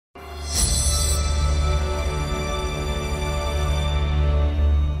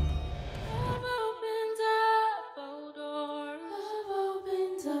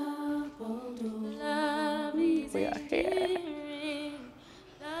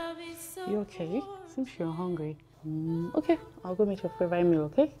You okay? Seems you're hungry. Okay, I'll go make your favorite meal,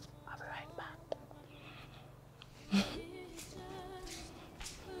 okay? I'll be right back.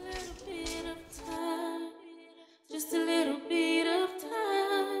 Just a little bit of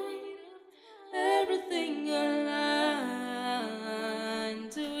time, everything aligned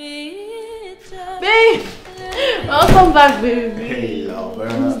to each other. Babe! Welcome back, baby. Hey, lover.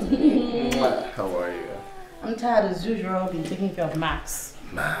 How are you? I'm tired as usual. I've been taking care of Max.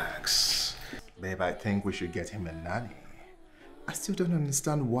 Max. Babe, I think we should get him a nanny. I still don't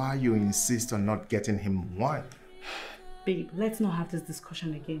understand why you insist on not getting him one. Babe, let's not have this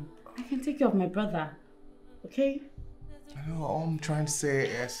discussion again. I can take care of my brother. Okay? No, all I'm trying to say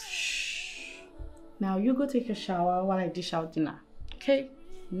is... Shh. Now you go take a shower while I dish out dinner. Okay?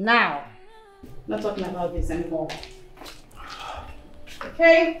 Now. Not talking about this anymore.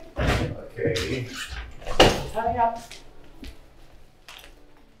 Okay? Okay. Hurry up.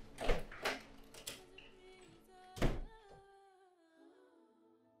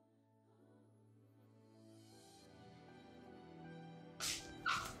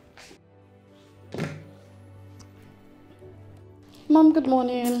 Mom, good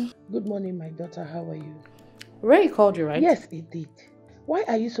morning. Good morning, my daughter. How are you? Ray called you, right? Yes, it did. Why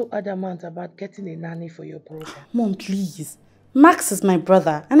are you so adamant about getting a nanny for your brother? Mom, please. Max is my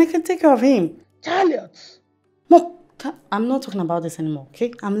brother and I can take care of him. Charlotte! Mom, I'm not talking about this anymore,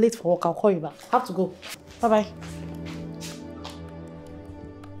 okay? I'm late for work. I'll call you back. I have to go. Bye-bye.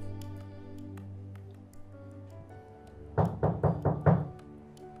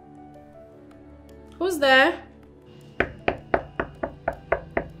 Who's there?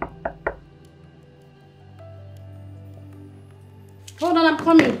 Hold on, I'm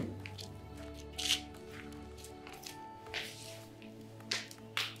coming.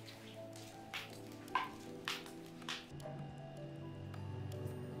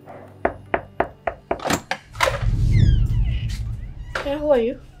 Hey, who are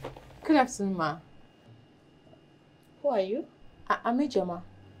you? Good afternoon, ma. Who are you? I'm Ijoma.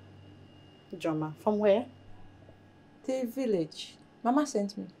 Joma. From where? The village. Mama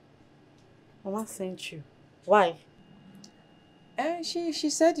sent me. Mama sent you. Why? She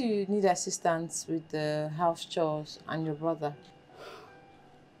said you need assistance with the house chores and your brother.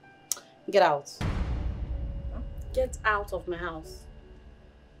 Get out. Huh? Get out of my house.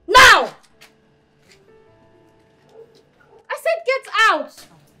 Now! I said get out!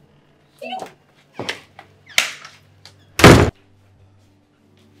 You...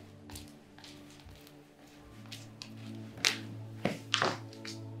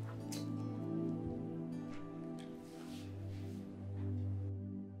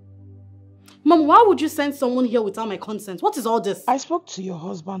 Mom, why would you send someone here without my consent? What is all this? I spoke to your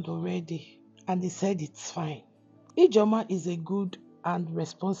husband already and he said it's fine. Ijoma is a good and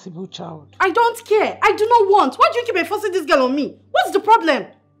responsible child. I don't care. I do not want. Why do you keep enforcing this girl on me? What's the problem?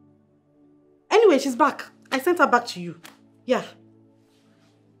 Anyway, she's back. I sent her back to you. Yeah.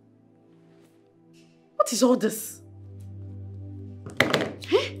 What is all this?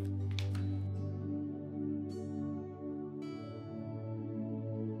 Huh?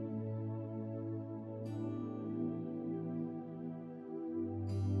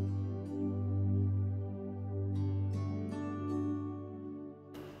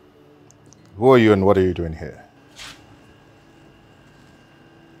 Who are you and what are you doing here?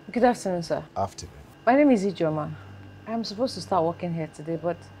 Good afternoon, sir. Afternoon. My name is Ijoma. I'm supposed to start working here today,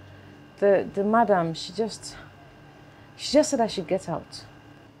 but the madam, she just said I should get out.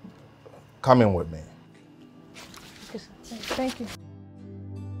 Come in with me. Okay, sir. Thank you.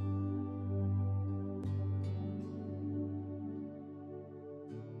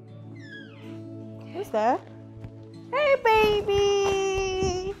 Who's there? Hey,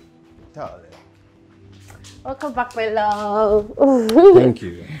 baby! Darling. Welcome back, my love. Thank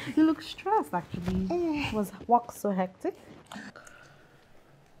you. You look stressed, actually. Was work so hectic?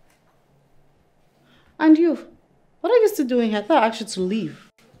 And you? What are you still doing here? I thought I asked you to leave.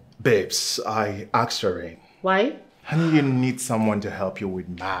 Babes, I asked her in. Why? Honey, you need someone to help you with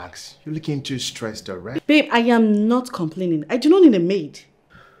Max. You're looking too stressed already. Babe, I am not complaining. I do not need a maid.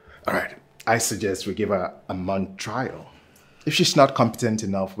 All right. I suggest we give her a month trial. If she's not competent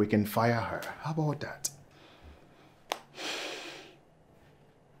enough, we can fire her. How about that?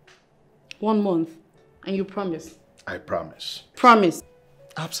 1 month. And you promise? I promise. Promise.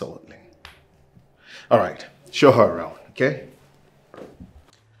 Absolutely. All right. Show her around, okay?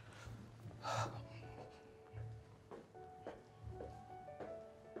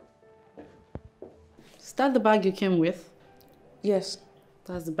 Is that the bag you came with? Yes.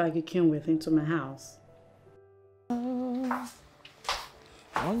 That's the bag you came with into my house.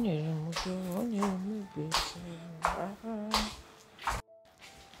 Good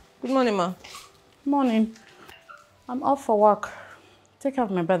morning, ma. Morning. I'm off for work. Take care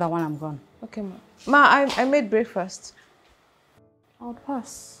of my brother when I'm gone. Okay, ma. Ma, I made breakfast. I'll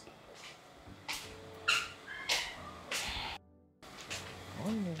pass.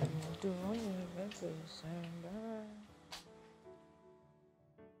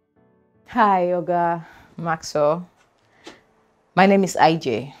 Hi, Yoga Maxwell. My name is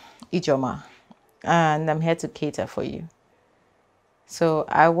IJ, Ijoma, and I'm here to cater for you. So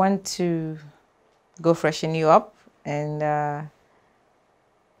I want to go freshen you up and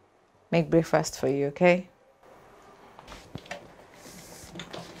make breakfast for you, okay?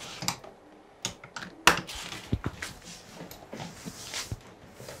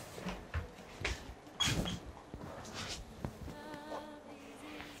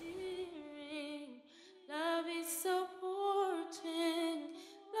 Love is supporting.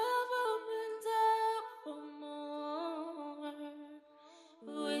 Love opens up for more.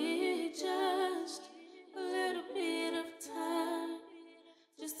 With just a little bit of time,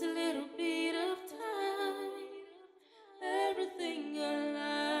 just a little bit of time, everything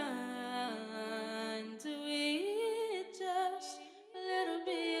aligned to it. Just a little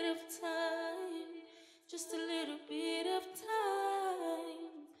bit of time, just a little bit of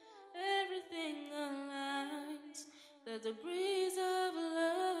time, everything aligns. The degrees of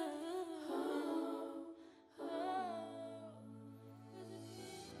love.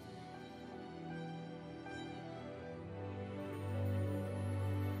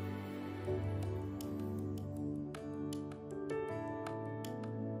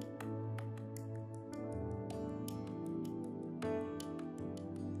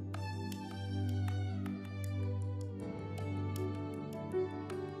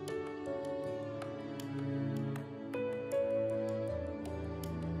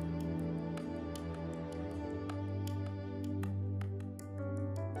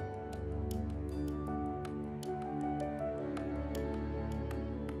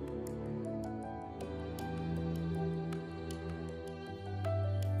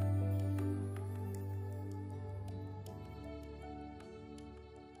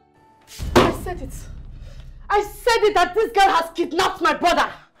 I said it that this girl has kidnapped my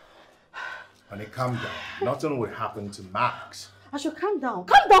brother. Honey, calm down. Nothing will happen to Max. I should calm down.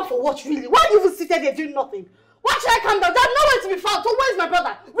 Calm down for what, really? Why are you even seated here doing nothing? Why should I calm down? There's nowhere to be found. So where's my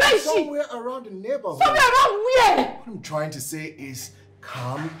brother? Where is she? Somewhere around the neighborhood. Somewhere around where? What I'm trying to say is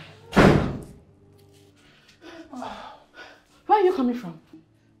calm. Where are you coming from?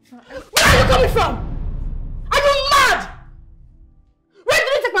 Where are you coming from? Are you mad? Where did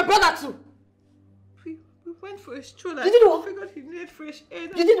you take my brother to? We went for a stroll. You did what? I forgot he needed fresh air.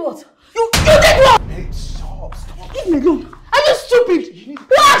 You did what? You did what? Hey, stop. Leave me alone. Are you stupid?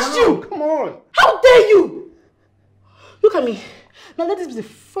 Who asked you? Come on. How dare you? Look at me. Now let this be the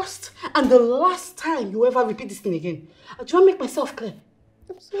first and the last time you ever repeat this thing again. Do I make myself clear?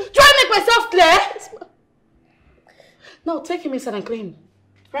 Do I make myself clear? Yes, ma. Now take him inside and clean him.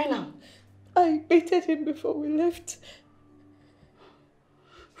 Right now. I baited him before we left.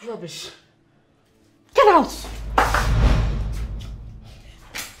 Rubbish. Get out!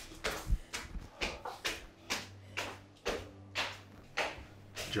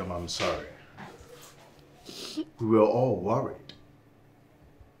 Jom, I'm sorry. We were all worried.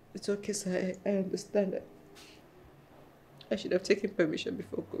 It's okay, sir. I understand that. I should have taken permission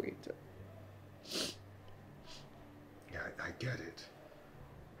before going to. Yeah, I get it.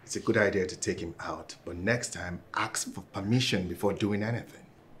 It's a good idea to take him out, but next time, ask for permission before doing anything.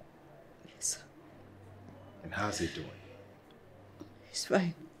 Yes, sir. And how's he doing? He's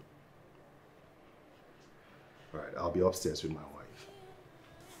fine. Right, I'll be upstairs with my wife.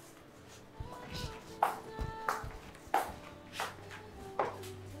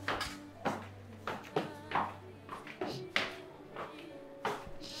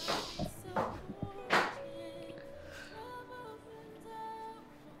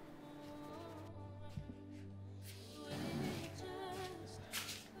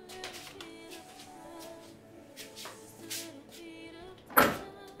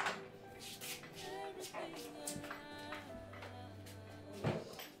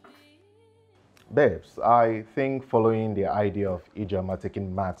 Babes, I think following the idea of Ijoma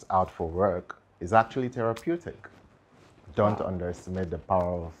taking Max out for work is actually therapeutic. Don't underestimate the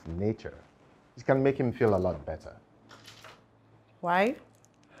power of nature. It can make him feel a lot better. Why?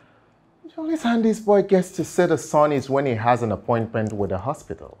 The only time this boy gets to see the sun is when he has an appointment with the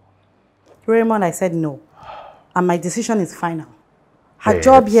hospital. Raymond, I said no. And my decision is final. Her Babes.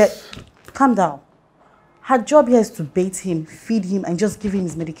 job here... Calm down. Her job here is to bathe him, feed him, and just give him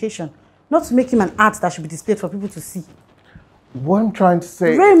his medication. Not to make him an art that should be displayed for people to see. What I'm trying to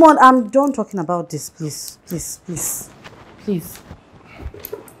say... Raymond, I'm done talking about this, please. Please, please. Please.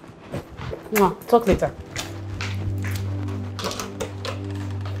 No, talk later.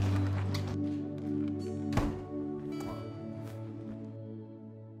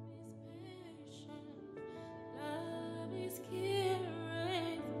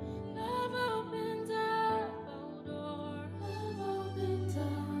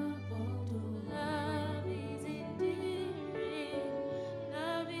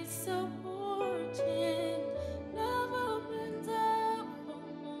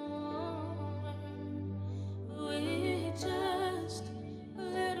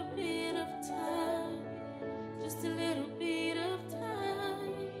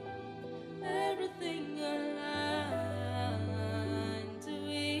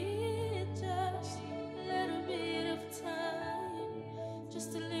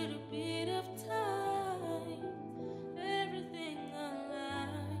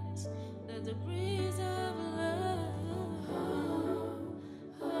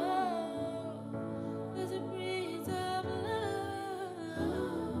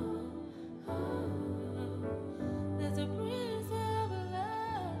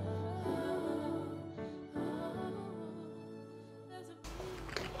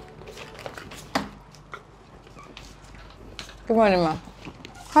 Good morning, ma.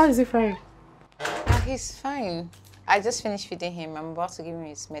 How is he faring? He's fine. I just finished feeding him. I'm about to give him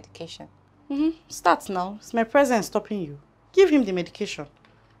his medication. Start now. It's my presence stopping you. Give him the medication.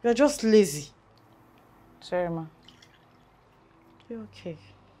 You're just lazy. Sorry, ma. You're okay.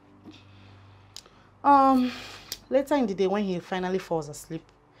 Later in the day when he finally falls asleep,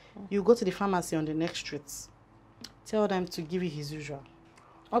 you go to the pharmacy on the next street. Tell them to give you his usual.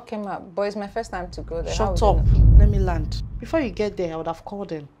 Okay, ma. But it's my first time to go there. Shut up. Let me land. Before you get there, I would have called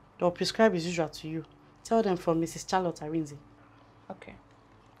them. They'll prescribe his usual to you. Tell them from Mrs. Charlotte Arinze. Okay.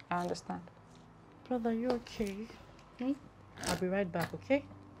 I understand. Brother, you okay? I'll be right back, okay?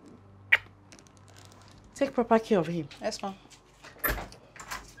 Take proper care of him. Yes, ma'am.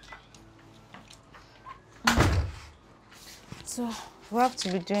 So, we have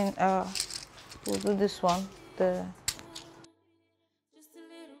to be doing, we'll do this one, the...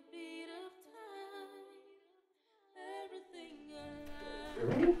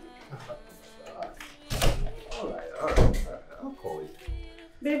 I'll call it.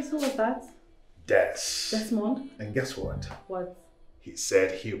 Babes, who was that? Desmond. And guess what? What? He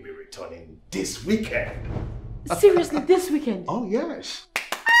said he'll be returning this weekend. Seriously, this weekend? Oh, yes.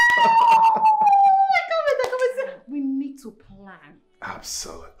 We need to plan.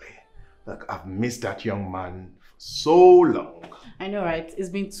 Absolutely. Look, I've missed that young man for so long. I know, right? It's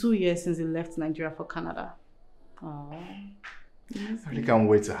been 2 years since he left Nigeria for Canada. Oh. I really can't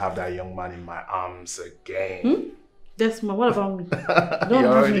wait to have that young man in my arms again. Desmond, what about me? Don't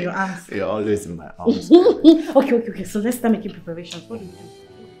have me in your arms. You're always in my arms. Okay. So let's start making preparations. What do you do?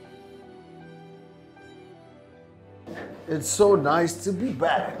 It's so nice to be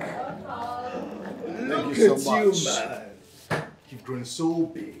back. Thank you so much. You, man. You've grown so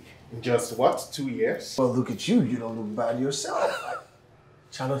big. In just what, 2 years? Well, look at you. You don't look bad yourself.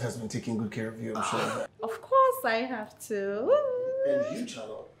 Charlotte has been taking good care of you, I'm sure. Of course I have to. And you,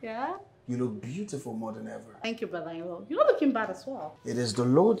 Charlotte. Yeah? You look beautiful more than ever. Thank you, brother-in-law. You're not looking bad as well. It is the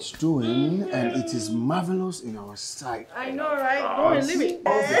Lord's doing, and it is marvelous in our sight. I know, right? Go and leave it.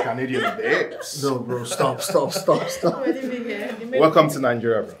 All the Canadian babes. No, bro, stop. Go and leave it here. Welcome to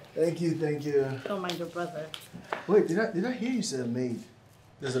Nigeria, bro. Thank you. Don't mind your brother. Wait, did I hear you say a maid?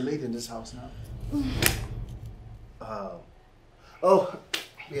 There's a maid in this house now. Oh,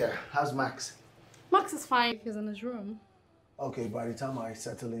 yeah. How's Max? Max is fine. He's in his room. Okay, by the time I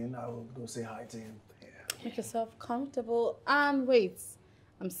settle in, I will go say hi to him. Yeah. Make yourself comfortable. And wait,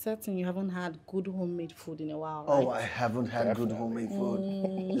 I'm certain you haven't had good homemade food in a while, right? Oh, I haven't had good homemade food.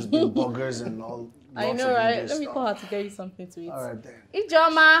 It's been burgers and all. I know, right? Let me call her to get you something to eat. All right, then.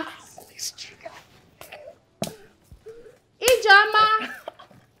 Ijoma! Ijoma!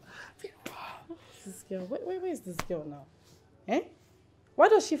 This girl, where is this girl now? Eh? Why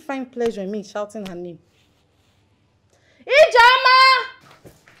does she find pleasure in me shouting her name? Ijoma!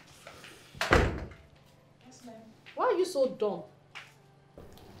 Yes, ma'am. Why are you so dumb?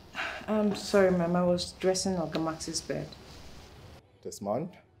 I'm sorry, ma'am. I was dressing Oga Max's bed. Desmond?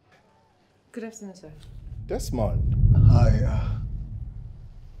 Good afternoon, sir. Desmond. Hi.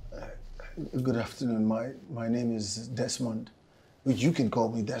 Good afternoon. My name is Desmond, but you can call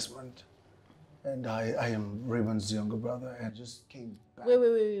me Desmond. And I am Raymond's younger brother and just came back.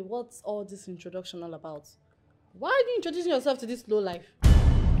 Wait. What's all this introduction all about? Why are you introducing yourself to this low life?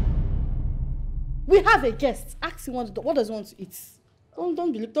 We have a guest. Ask him what does he want to eat.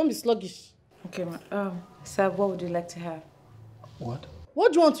 Don't be sluggish. Okay, sir, what would you like to have? What?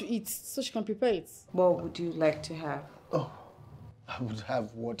 What do you want to eat so she can prepare it? What would you like to have? Oh, I would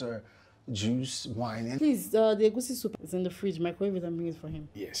have water, juice, wine. And Please, the egusi soup is in the fridge. Microwave it and bring it for him.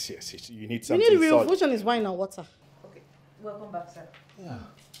 Yes. You need We something need real. solid. Which one is wine and water? Okay, welcome back, sir. yeah.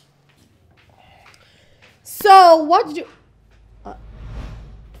 So, what did you...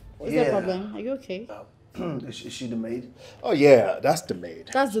 is there a Yeah. problem? Are you okay? Is she the maid? Oh yeah, that's the maid.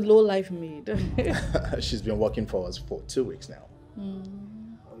 That's the low life maid. She's been working for us for 2 weeks now.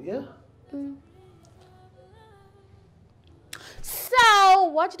 Oh, yeah? So,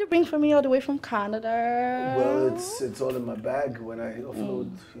 what did you bring for me all the way from Canada? Well, it's all in my bag when I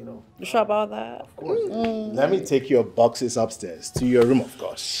offload, you know. You sure about that? Of course. Let me take your boxes upstairs to your room, of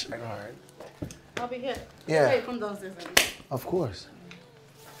course. All right. I'll be here. Yeah. Okay, come downstairs and eat. Of course.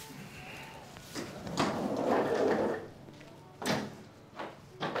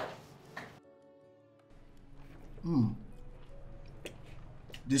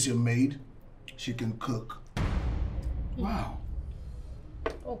 This your maid? She can cook. Wow.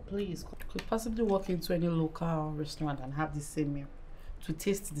 Oh, please. Could possibly walk into any local restaurant and have the same meal. To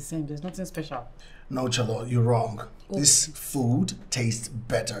taste the same. There's nothing special. No, Charlotte, you're wrong. This food tastes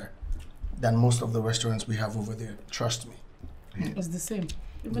better than most of the restaurants we have over there. Trust me. It's the same.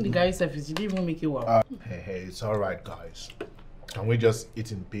 Even the guy service, he didn't even make it well. Hey, it's all right, guys. Can we just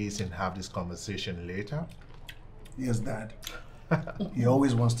eat in peace and have this conversation later? Yes, Dad. He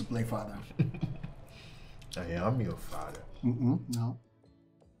always wants to play father. I am your father. No.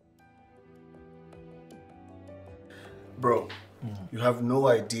 Bro, you have no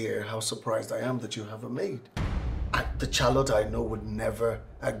idea how surprised I am that you have a maid. The Charlotte I know would never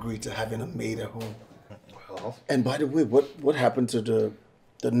agree to having a maid at home. Well, And by the way, what happened to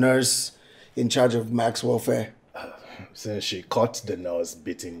the nurse in charge of Mac's welfare? since she caught the nurse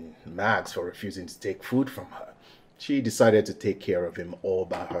beating Max for refusing to take food from her, she decided to take care of him all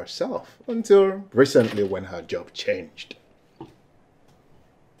by herself until recently when her job changed.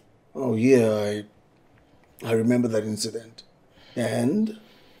 Oh yeah, I remember that incident. And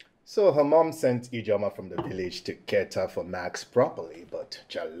So her mom sent Ijoma from the village to cater for Max properly, but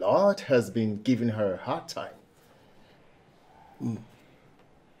Charlotte has been giving her a hard time.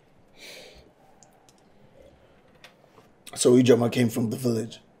 so Ijoma came from the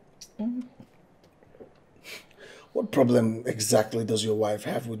village. What problem exactly does your wife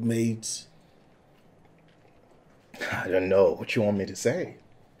have with maids? I don't know what you want me to say.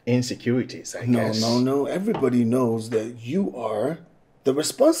 Insecurities, I guess. No. Everybody knows that you are the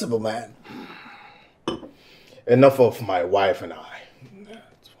responsible man. Enough of my wife and I.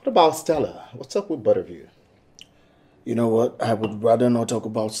 What about Stella? What's up with both of you? You know what? I would rather not talk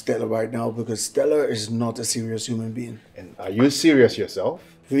about Stella right now because Stella is not a serious human being. And are you serious yourself?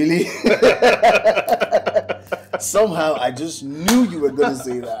 Really? Somehow I just knew you were going to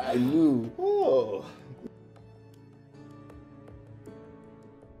say that. I knew. Oh.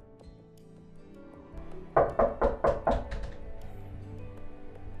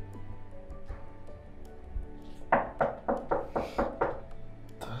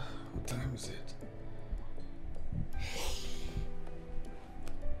 What time is it?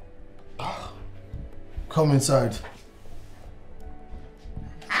 Come inside.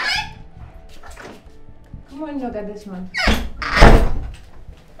 Come on, look at this one.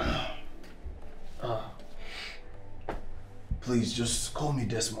 Please just call me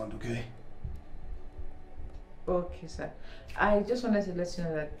Desmond, okay? Okay, sir. I just wanted to let you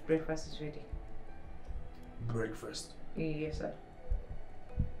know that breakfast is ready. Breakfast. Yes, sir.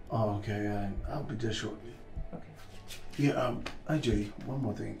 Oh, okay. I'll be there shortly. Okay. Yeah, AJ, one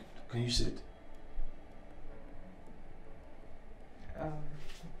more thing. Can you sit? Okay.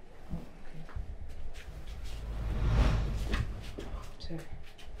 Sorry.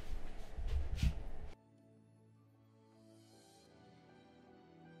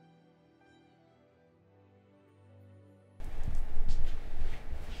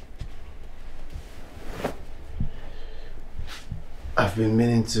 I've been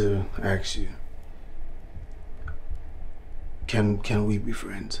meaning to ask you. Can we be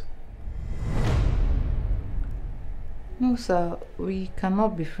friends? No, sir. We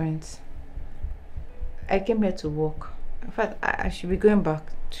cannot be friends. I came here to work. In fact, I should be going back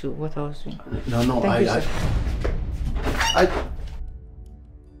to what I was doing. No, Thank you, sir. I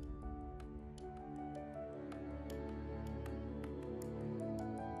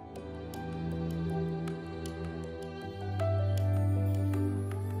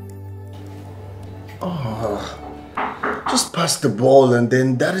Just pass the ball and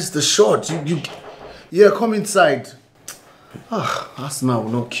then that is the shot. Yeah, come inside. Arsenal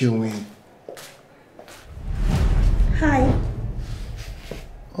will not kill me. Hi.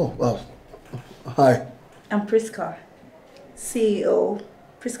 Oh, wow. Hi. I'm Priska, CEO,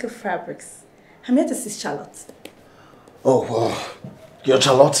 Priska Fabrics. I'm here to see Charlotte. Oh, well, you're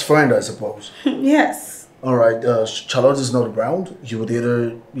Charlotte's friend, I suppose. Yes. All right, Charlotte is not around. You would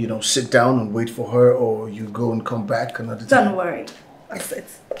either, sit down and wait for her or you go and come back another time. Don't worry. I'll sit.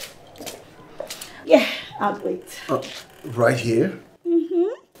 Yeah, I'll wait. Right here?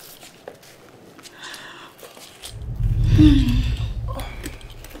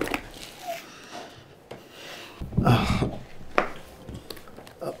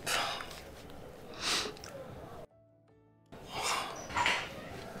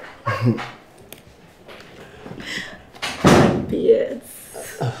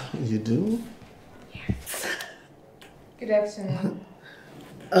 Yes. You do? Yes. Good afternoon.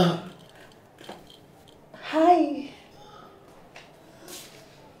 Hi.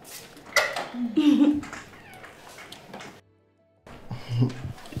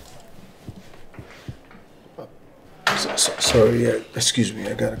 Sorry, excuse me,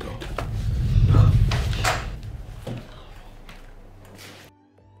 I gotta go.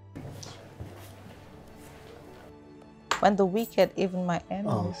 When the wicked, even my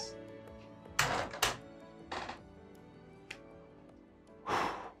enemies.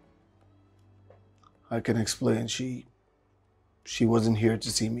 I can explain. She wasn't here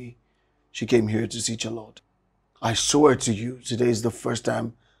to see me. She came here to see Charlotte. I swear to you, today is the first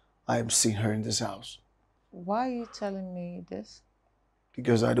time I have seen her in this house. Why are you telling me this?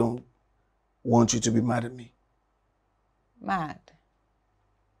 Because I don't want you to be mad at me. Mad?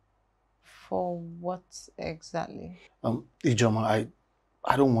 For what exactly? Ijoma,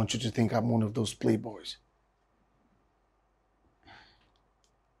 I don't want you to think I'm one of those playboys.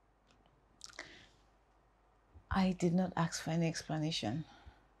 I did not ask for any explanation.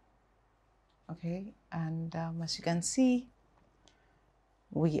 Okay, and as you can see,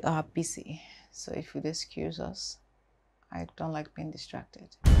 we are busy. So if you'd excuse us, I don't like being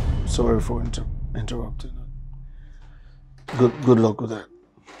distracted. Sorry for interrupting. Good luck with that.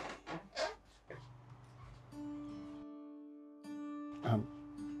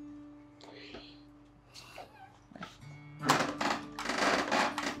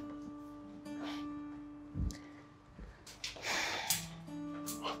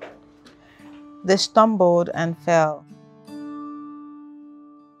 They stumbled and fell.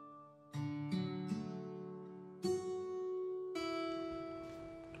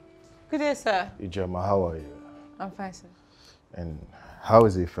 Good day, sir. Ijoma, how are you? I'm fine, sir. And how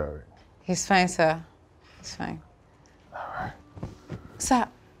is he faring? He's fine, sir. He's fine. All right. Sir,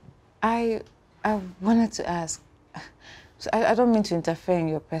 I wanted to ask. So I don't mean to interfere in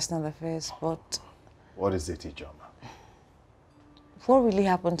your personal affairs, but What is it, Ijoma? what really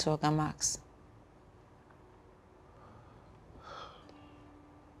happened to Oga Max?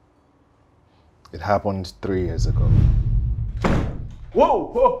 It happened 3 years ago. Whoa,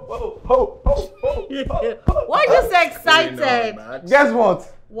 whoa, whoa, whoa, whoa, whoa. Why are you so excited? Guess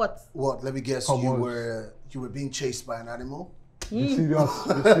what? What? What? Let me guess. You were being chased by an animal? You're serious.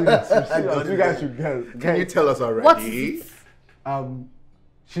 You're serious. You're serious. You guys should guess. Can you tell us already? What is it?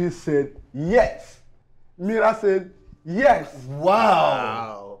 She said yes. Mira said yes.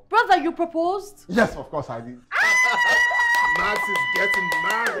 Wow. Brother, you proposed? Yes, of course I did. Max is getting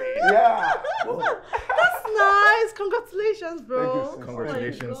married. Yeah. That's nice. Congratulations, bro. Thank you, sis.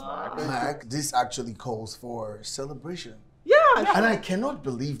 Congratulations, Oh Max. Max, this actually calls for celebration. Yeah. And I cannot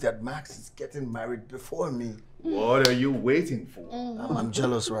believe that Max is getting married before me. What are you waiting for? I'm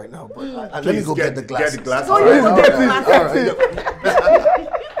jealous right now, but let me go get the glasses. Get the glasses. Oh, you All get right, it. all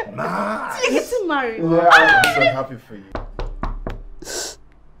right. Max. You're getting married. I'm so happy for you.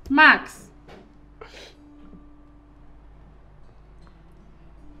 Max.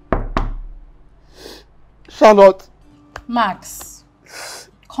 Charlotte. Max.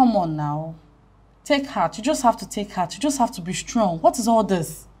 Come on now. Take heart. You just have to take heart. You just have to be strong. What is all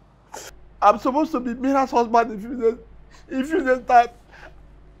this? I'm supposed to be Mira's husband in few days time.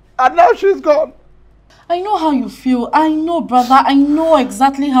 And now she's gone. I know how you feel. I know, brother. I know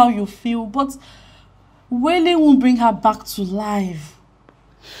exactly how you feel. But Wale won't bring her back to life.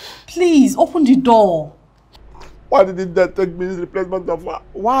 Please, open the door. Why didn't they take me as replacement of her?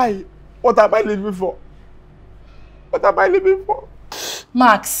 Why? What am I living for? What am I living for?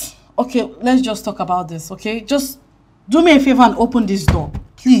 Max, okay, let's just talk about this, okay? Just do me a favor and open this door,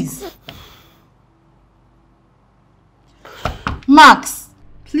 please. Max,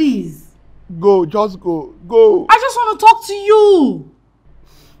 please. Go, just go. Go. I just want to talk to you.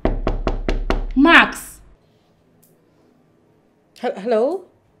 Max. Hello?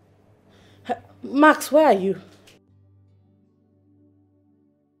 Max, where are you?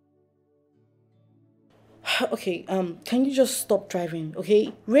 Okay, can you just stop driving,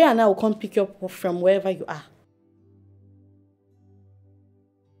 okay? Ray and I will come pick you up from wherever you are.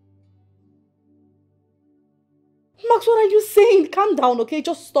 Max, what are you saying? Calm down, okay?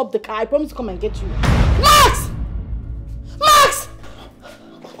 Just stop the car. I promise to come and get you. Max! Max!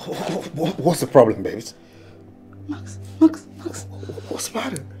 What's the problem, babes? Max. What's the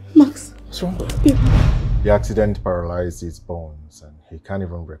matter? Max. What's wrong? The accident paralyzed his bones and he can't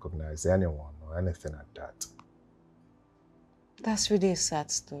even recognize anyone or anything like that. That's really a sad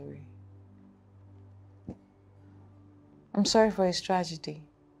story. I'm sorry for his tragedy.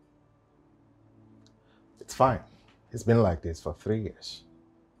 It's fine. It's been like this for 3 years.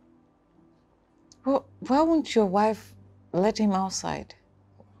 Well, why won't your wife let him outside?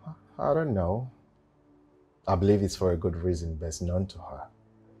 I don't know. I believe it's for a good reason best known to her.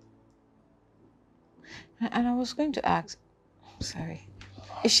 And I was going to ask, sorry,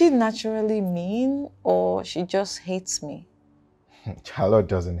 is she naturally mean or she just hates me? Charlotte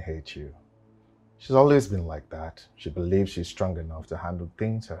doesn't hate you. She's always been like that. She believes she's strong enough to handle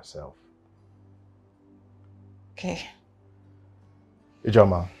things herself. Okay.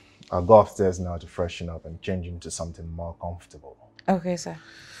 Ijoma, I'll go upstairs now to freshen up and change into something more comfortable. Okay, sir.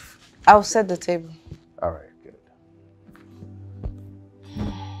 I'll set the table. All right, good.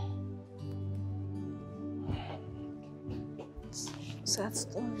 Sad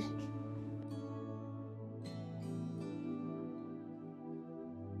story.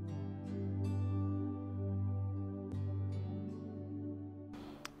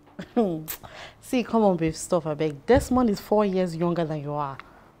 See, come on, babe, stop, I beg. Desmond is 4 years younger than you are.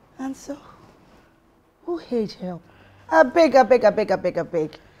 And so, who hates help? I beg.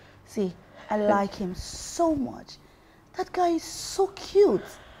 See, I like him so much. That guy is so cute.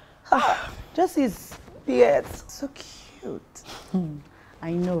 Just his beard, so cute.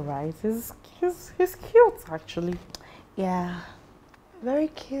 I know, right? He's cute, actually. Yeah, very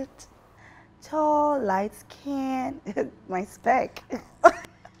cute. Tall, light skin, my spec.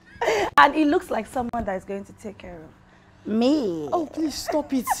 And he looks like someone that is going to take care of me. Oh, please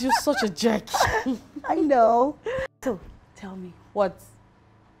stop it. You're such a jerk. I know. So, tell me, What?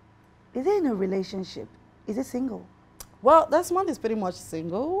 is he in a relationship? Is he single? Well, Desmond is pretty much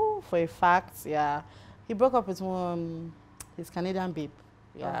single, for a fact, yeah. He broke up with his Canadian babe,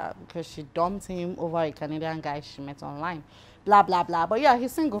 yeah, because she dumped him over a Canadian guy she met online. Blah, blah, blah. But yeah,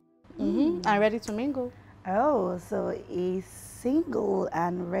 he's single. And ready to mingle. Oh, so he's single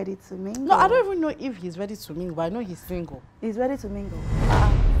and ready to mingle. No, I don't even know if he's ready to mingle, but I know he's single. He's ready to mingle.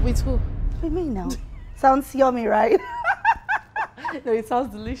 With who? With me now. Sounds yummy, right? No, it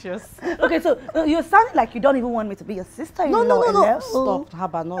sounds delicious. Okay, so you're sounding like you don't even want me to be your sister-in-law. No. Stop. How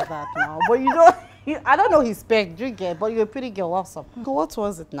about not that now? But you know, I don't know his spec, do you get? But you're a pretty girl, awesome. So what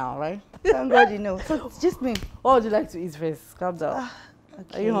was it now, right? Thank God you know. So it's just me. What would you like to eat first? Calm down.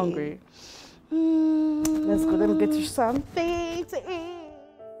 Okay. Are you hungry? Let's go. Let me get you something to eat.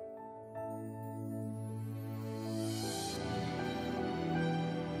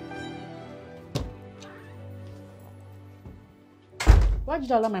 Why did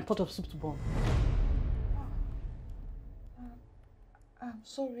you allow my pot of soup to burn? I'm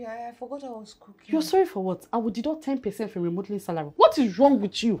sorry, I forgot I was cooking. You're sorry for what? I would deduct 10% from your monthly salary. What is wrong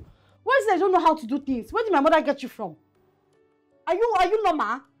with you? Why is it I don't know how to do things? Where did my mother get you from? Are you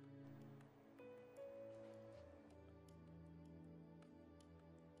normal?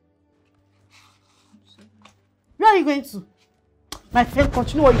 Where are you going to? My friend,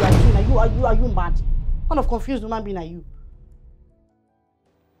 continue what you are doing. Are you mad? What kind of confused woman being are you?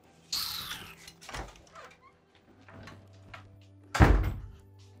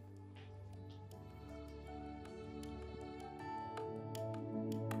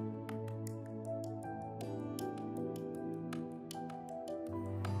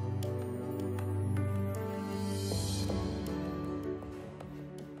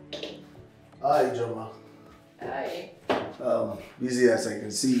 Hi, Ijoma. Hi. Busy as I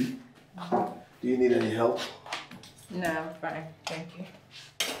can see. Do you need any help? No, I'm fine. Thank you.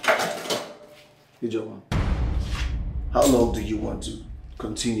 Ijoma, how long do you want to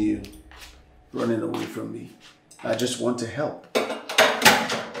continue running away from me? I just want to help.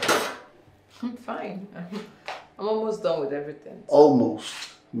 I'm fine. I'm almost done with everything. Almost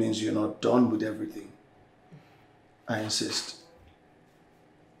means you're not done with everything. I insist.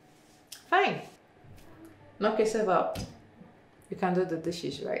 Fine. Knock yourself out. You can do the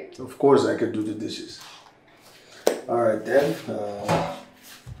dishes, right? Of course I can do the dishes. All right then.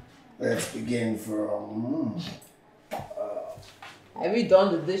 Let's begin from... Have you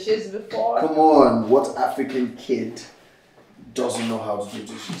done the dishes before? Come on, what African kid doesn't know how to do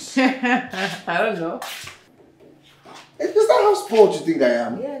dishes? I don't know. Is that how spoiled you think I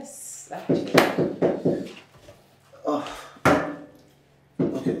am? Yes, actually.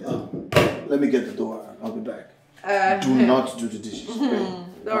 Okay, let me get the door. I'll be back. Do not do the dishes. Okay?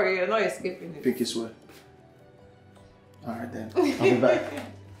 Don't worry, you're not escaping it. Pinky swear. All right then, I'll be back.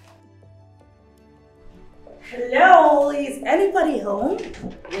 Hello, is anybody home?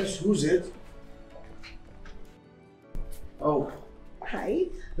 Yes, who's it? Oh, Hi.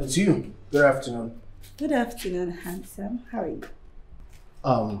 it's you. Good afternoon. Good afternoon, handsome. How are you?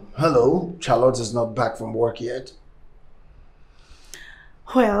 Hello. Charlotte is not back from work yet.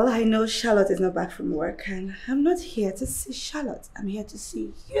 Well, I know Charlotte is not back from work, and I'm not here to see Charlotte. I'm here to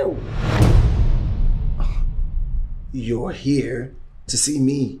see you. You're here to see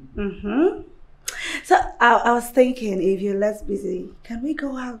me. Mm-hmm. So I was thinking, if you're less busy, can we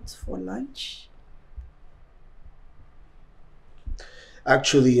go out for lunch?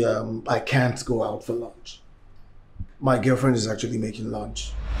 Actually, I can't go out for lunch. My girlfriend is actually making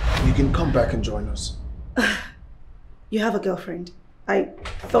lunch. You can come back and join us. You have a girlfriend? I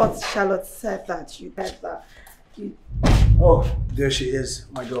thought Charlotte said that you had that. Oh, there she is,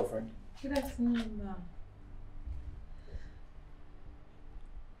 my girlfriend. Good afternoon, ma'am.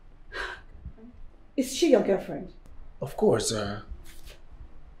 Is she your girlfriend? Of course,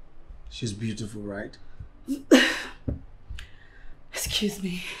 she's beautiful, right? Excuse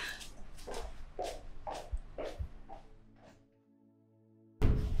me.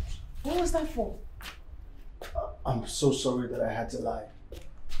 What was that for? I'm so sorry that I had to lie.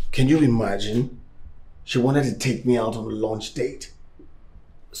 Can you imagine? She wanted to take me out on a lunch date.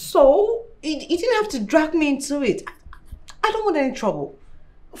 So, you didn't have to drag me into it. I don't want any trouble.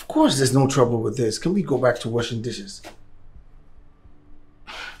 Of course there's no trouble with this. Can we go back to washing dishes?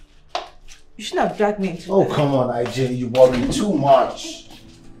 You shouldn't have dragged me into Oh, that. come on, IJ. You worry too much.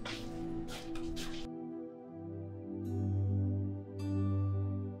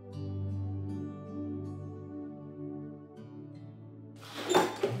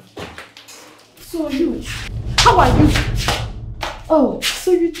 So you, how are you? Oh,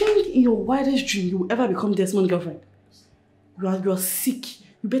 so you think in your wildest dream you will ever become Desmond's girlfriend? You're sick.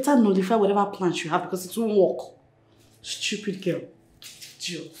 You better nullify whatever plans you have because it won't work. Stupid girl.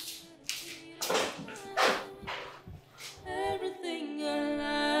 Idiot. Everything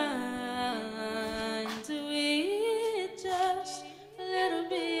aligned to it, just a little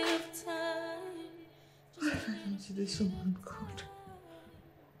bit of time. What if I come to this someone good?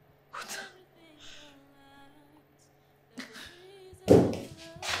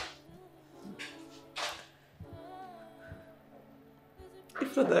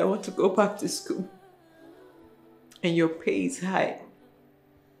 If not that I want to go back to school and your pay is high,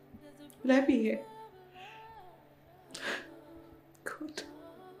 will I be here? Good.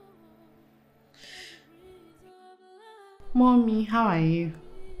 Mommy, how are you?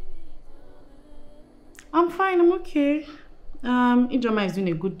 I'm fine, I'm okay. Ijoma is doing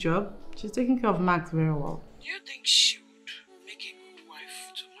a good job. She's taking care of Max very well. Do you think she would make a good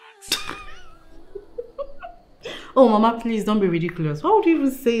wife to Max? Oh, Mama, please don't be ridiculous. Why would you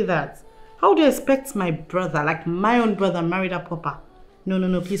even say that? How would you expect my brother, like my own brother, marry that papa?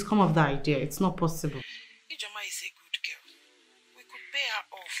 No, please come off that idea. It's not possible. Ijoma is a good girl. We could pay her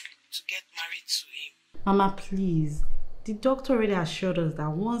off to get married to him. Mama, please. The doctor already assured us that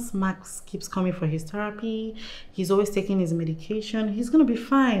once Max keeps coming for his therapy, he's always taking his medication, he's gonna be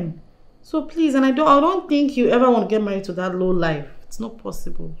fine. So please, and I don't think you ever want to get married to that low life. It's not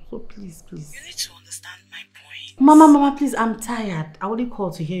possible. So please. You need to understand my point. Mama, please, I'm tired. I only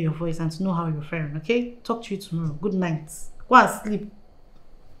called to hear your voice and to know how you're faring, okay? Talk to you tomorrow. Good night. Go and sleep.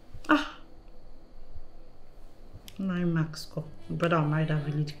 Marry Max, go. Your brother will marry that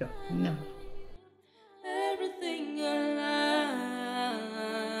village girl. Never. Everything aligned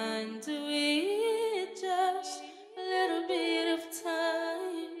to it, just a little bit of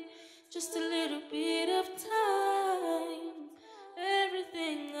time, just a little bit of time.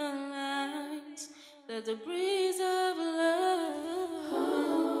 Everything aligns, there's a breeze of love.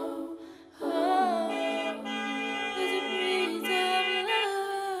 There's a breeze of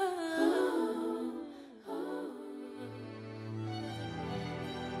love.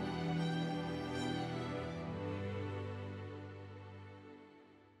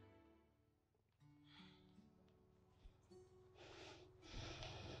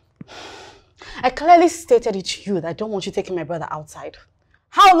 I clearly stated it to you that I don't want you taking my brother outside.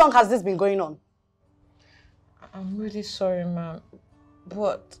 How long has this been going on? I'm really sorry, ma'am.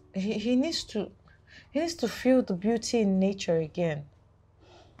 But he needs to feel the beauty in nature again.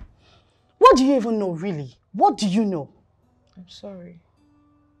 What do you even know, really? What do you know? I'm sorry.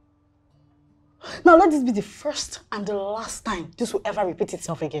 Now let this be the first and the last time this will ever repeat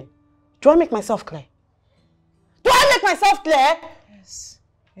itself again. Do I make myself clear? Do I make myself clear? Yes.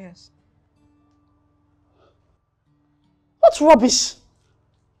 Yes. What's rubbish?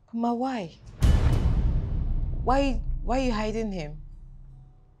 Ma, why? Why are you hiding him?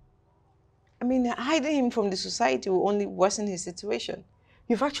 I mean, hiding him from the society will only worsen his situation.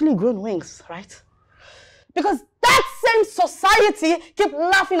 You've actually grown wings, right? Because that same society keep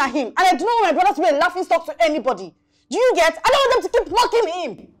laughing at him. And I do not want my brother to be a laughing stock to anybody. Do you get? I don't want them to keep mocking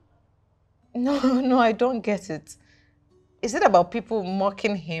him. No, I don't get it. Is it about people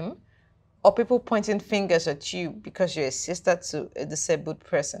mocking him or people pointing fingers at you because you're a sister to a disabled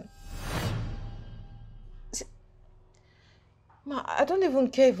person? See, Ma, I don't even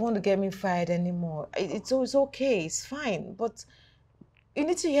care if you want to get me fired anymore. It's always okay, it's fine. But you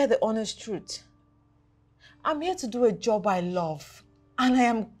need to hear the honest truth. I'm here to do a job I love, and I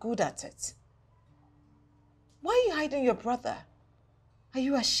am good at it. Why are you hiding your brother? Are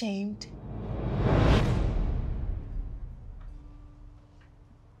you ashamed?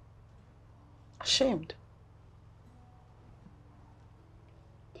 Ashamed?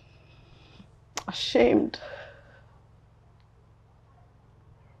 Ashamed?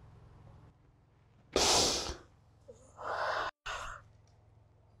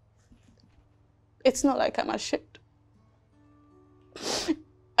 It's not like I'm ashamed.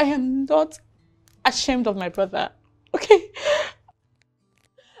 I am not ashamed of my brother, okay?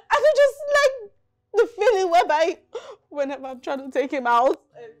 I don't just like the feeling whereby whenever I'm trying to take him out,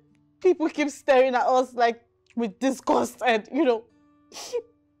 people keep staring at us like with disgust and, you know,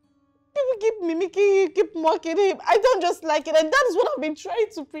 people keep mimicking him, keep mocking him. I don't just like it, and that is what I've been trying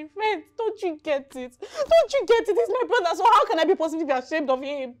to prevent. Don't you get it? Don't you get it? He's my brother, so how can I be positively ashamed of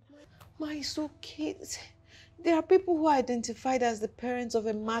him? Ma, it's okay. There are people who are identified as the parents of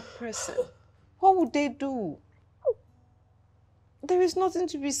a mad person. What would they do? There is nothing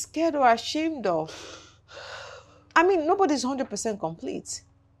to be scared or ashamed of. I mean, nobody's 100% complete.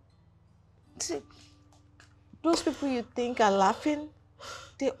 See, those people you think are laughing,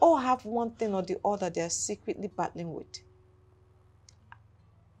 they all have one thing or the other they are secretly battling with.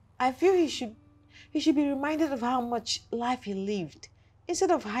 I feel he should be reminded of how much life he lived,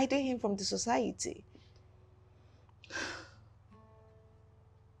 instead of hiding him from the society.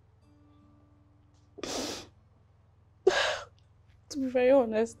 To be very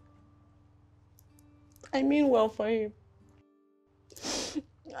honest, I mean well for him.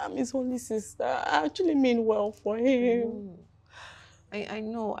 I'm his only sister. I actually mean well for him. I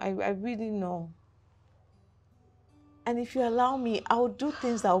know, I really know. And if you allow me, I will do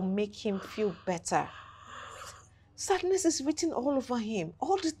things that will make him feel better. Sadness is written all over him,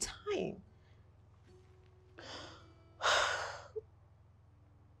 all the time.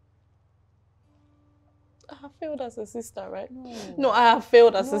 I have failed as a sister, right? No, I have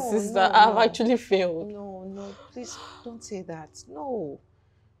failed as a sister. I have actually failed. No, please don't say that. No.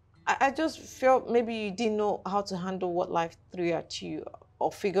 I just felt maybe you didn't know how to handle what life threw at you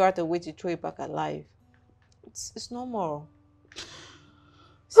or figure out a way to throw it back alive. It's normal.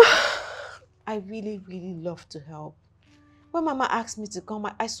 See, I really, really love to help. When Mama asked me to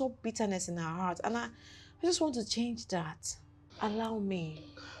come, I saw bitterness in her heart, and I just want to change that. Allow me.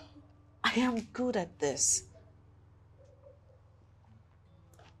 I am good at this.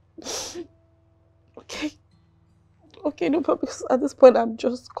 Okay, no problem. Because at this point, I'm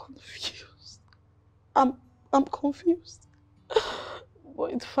just confused. I'm confused.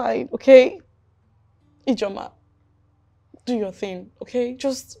 But it's fine, okay? Ijoma, do your thing, okay?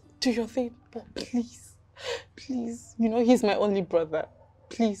 Just do your thing. But please, you know he's my only brother.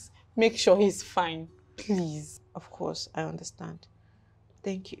 Please, make sure he's fine. Please. Of course, I understand.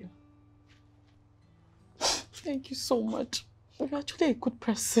 Thank you. Thank you so much. You're actually a good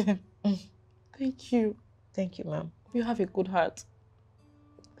person. Thank you. Thank you, ma'am. You have a good heart.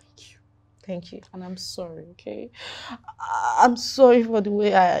 Thank you. Thank you. And I'm sorry, okay? I'm sorry for the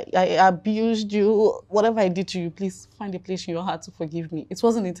way I abused you. Whatever I did to you, please find a place in your heart to forgive me. It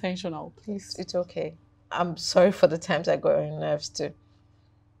wasn't intentional, please. It's okay. I'm sorry for the times I got on your nerves too.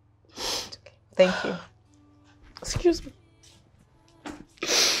 It's okay. Thank you. Excuse me.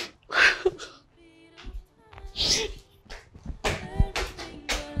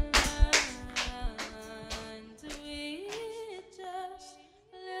 Just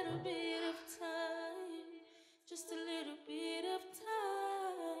a little bit of time.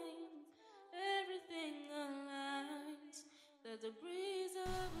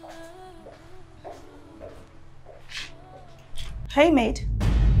 Hey, maid.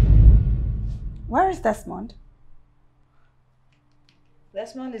 Where is Desmond?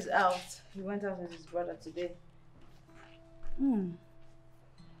 Desmond is out. He went out with his brother today.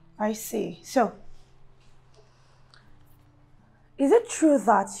 I see. So, is it true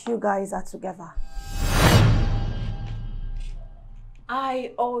that you guys are together?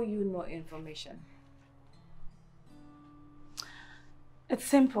 I owe you no information. It's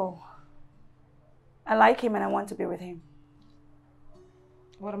simple. I like him and I want to be with him.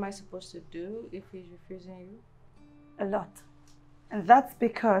 What am I supposed to do if he's refusing you? A lot. And that's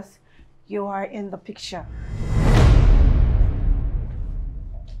because you are in the picture.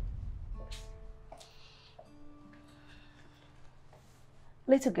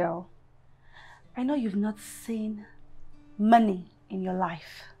 Little girl, I know you've not seen money in your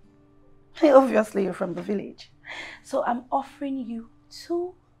life. Obviously, you're from the village. So I'm offering you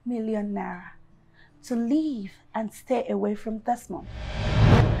 2 million naira to leave and stay away from Desmond.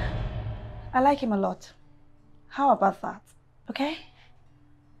 I like him a lot. How about that? Okay?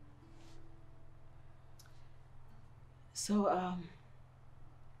 So,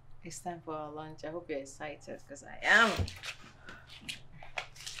 it's time for our lunch. I hope you're excited because I am.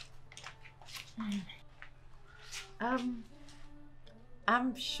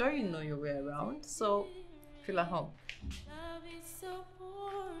 I'm sure you know your way around, so feel at home. Love is so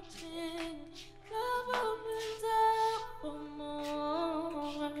important. Love opens up for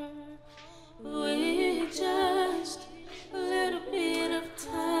more. With just a little bit of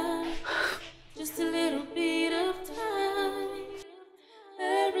time, just a little bit of time,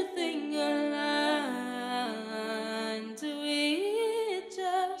 everything aligned to it.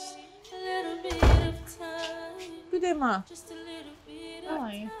 Just a little bit of time. Good day, Ma. Just a little bit How of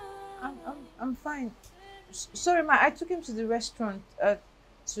are you? time. I'm fine. Sorry, Ma. I took him to the restaurant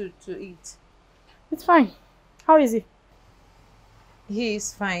to eat. It's fine. How is he? He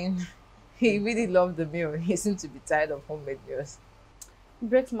is fine. He really loved the meal. He seemed to be tired of homemade meals. It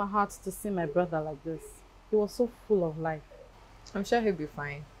breaks my heart to see my brother like this. He was so full of life. I'm sure he'll be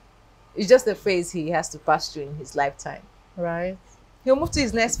fine. It's just a phase he has to pass through in his lifetime. Right? He'll move to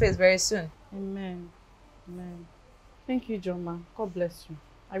his next phase very soon. Amen. Amen. Thank you, Joma. God bless you.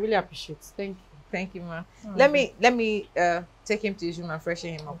 I really appreciate it. Thank you. Thank you, Ma. Oh, Let me take him to his room and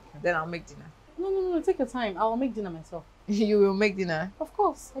freshen him up. Okay. Then I'll make dinner. No. Take your time. I will make dinner myself. You will make dinner? Of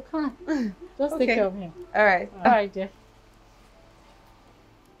course, I can. Just Okay. take care of him. All right. All right, dear.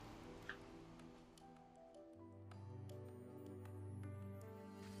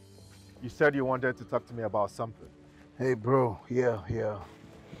 You said you wanted to talk to me about something. Hey, bro. Yeah.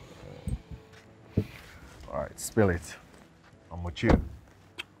 All right, spill it. I'm with you.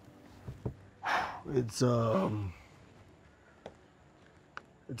 It's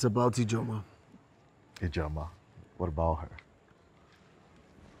about Ijoma. Ijoma, what about her?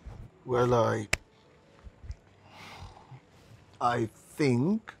 Well, I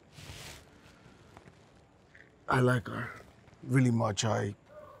think I like her really much.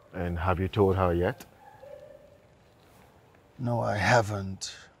 And have you told her yet? No, I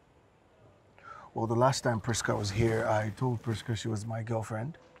haven't. Well, the last time Priska was here, I told Priska she was my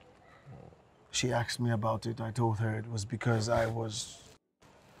girlfriend. She asked me about it. I told her it was because I was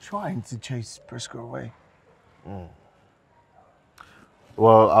trying to chase Priska away.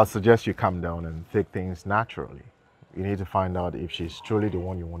 Well, I'll suggest you calm down and take things naturally. You need to find out if she's truly the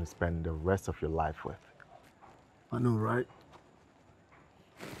one you want to spend the rest of your life with. I know, right?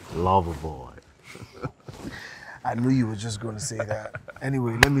 Lover boy. I knew you were just going to say that.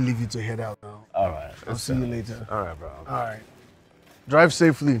 Anyway, let me leave you to head out now. All right. I'll see you later. All right, bro. All right. Drive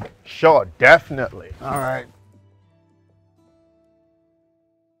safely. Sure, definitely. All right.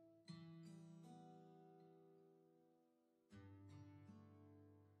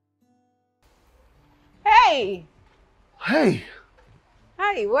 Hey! Hey.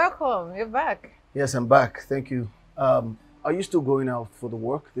 Hi, welcome. You're back. Yes, I'm back. Thank you. Are you still going out for the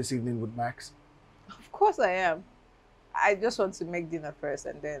work this evening with Max? Of course I am. I just want to make dinner first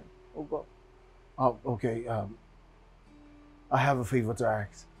and then we'll go. Oh, okay. I have a favor to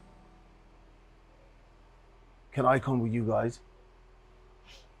ask. Can I come with you guys?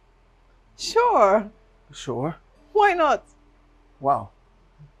 Sure. Sure. Why not? Wow.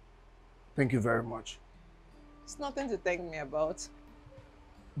 Thank you very much. It's nothing to thank me about.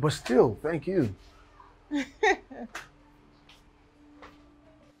 But still, thank you.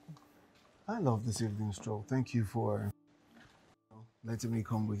 I love this evening stroll. Thank you for letting me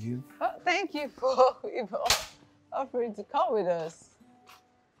come with you. Oh, thank you for even offering to come with us.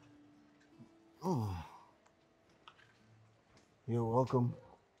 Oh. You're welcome.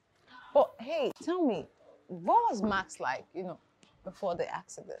 But hey, tell me, what was Max like, before the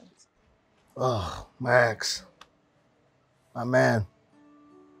accident? Oh, Max. My man.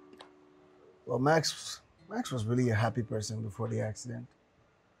 Well, Max was really a happy person before the accident.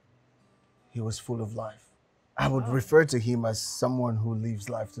 He was full of life. I would refer to him as someone who lives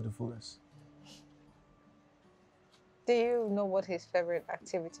life to the fullest. Do you know what his favorite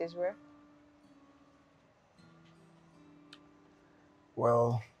activities were?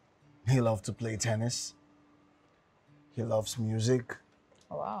 Well, he loved to play tennis. He loves music.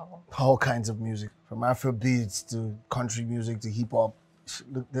 Wow. All kinds of music, from Afrobeats to country music to hip hop.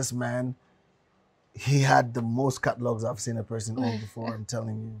 Look, this man, he had the most catalogs I've seen a person own before, I'm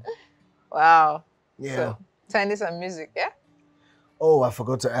telling you. Wow. Yeah. So, tennis and music, yeah? Oh, I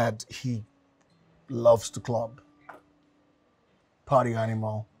forgot to add, he loves to club. Party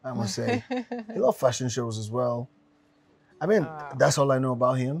animal, I must say. He loves fashion shows as well. I mean, that's all I know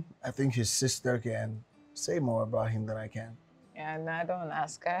about him. I think his sister can say more about him than I can. Yeah, no, I don't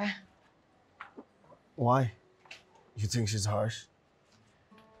ask her. Why? You think she's harsh?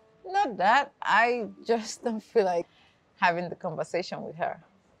 Not that. I just don't feel like having the conversation with her.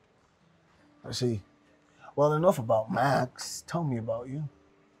 I see. Well, enough about Max. Tell me about you.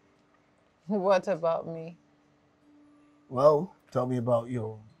 What about me? Well, tell me about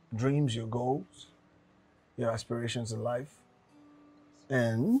your dreams, your goals, your aspirations in life,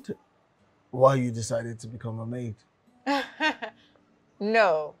 and why you decided to become a maid.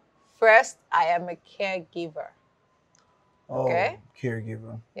 No. First, I am a caregiver. Okay? Oh,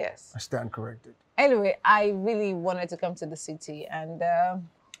 caregiver. Yes. I stand corrected. Anyway, I really wanted to come to the city. And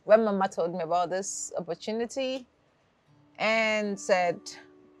when Mama told me about this opportunity and said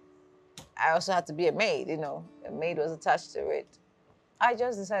I also had to be a maid, a maid was attached to it, I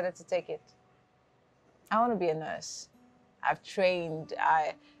just decided to take it. I want to be a nurse. I've trained,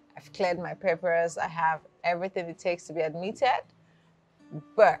 I've cleared my papers, I have everything it takes to be admitted,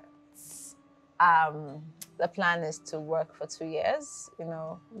 but the plan is to work for 2 years,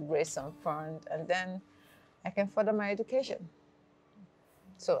 raise some fund, and then I can further my education.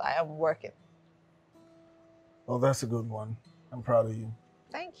 So I am working. Well, that's a good one. I'm proud of you.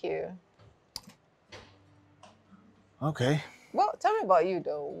 Thank you. Okay. Well, tell me about you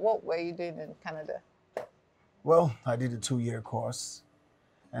though. What were you doing in Canada? Well, I did a 2-year course,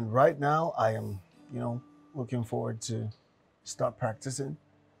 and right now I am, looking forward to start practicing.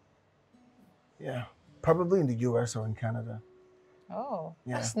 Yeah, probably in the US or in Canada. Oh,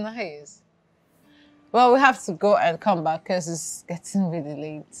 Yeah. That's nice. Well, we have to go and come back because it's getting really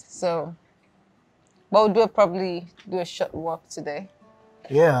late. So, but we'll probably do a short walk today.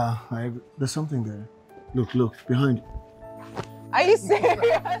 Yeah, there's something there. Look, behind you. Are you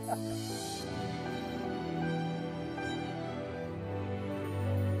serious?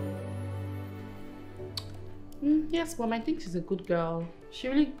 Yes, Mom, I think she's a good girl. She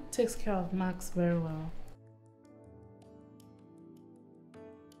really takes care of Max very well.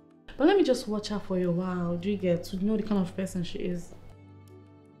 But let me just watch her for a while. Do you get to know the kind of person she is?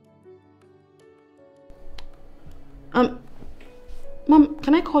 Mom,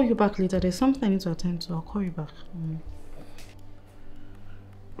 can I call you back later? There's something I need to attend to. I'll call you back.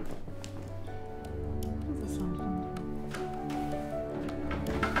 What's the sound?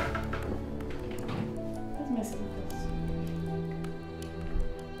 Where's my slippers?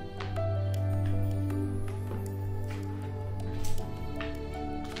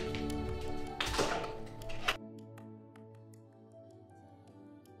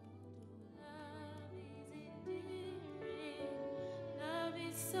 Love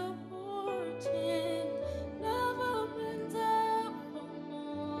is so important. Love opens up for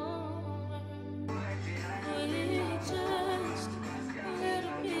more. With just a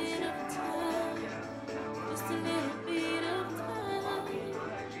little bit of time, just a little bit of time,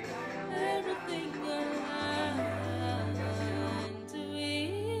 everything aligns.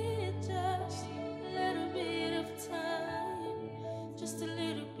 With just a little bit of time, just a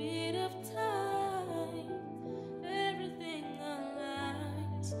little bit of time, everything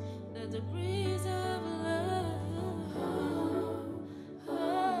aligns. There's a breeze of love.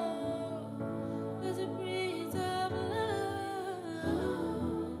 There's a breeze of love.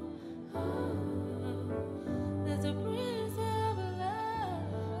 There's a breeze of love.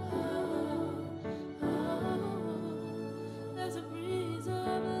 There's a breeze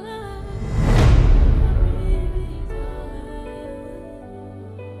of love.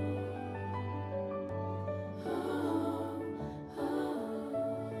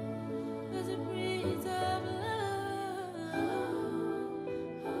 There's a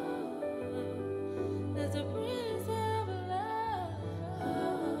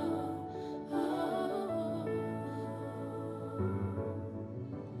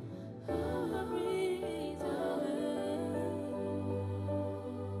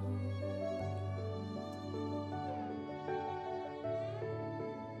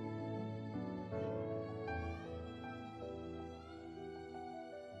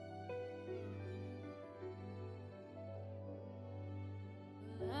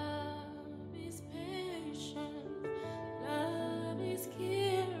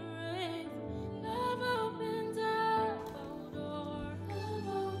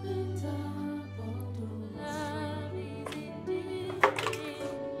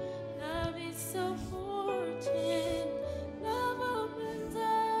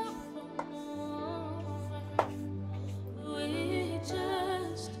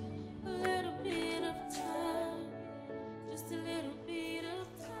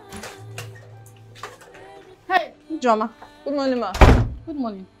Joma. Good morning, ma. Good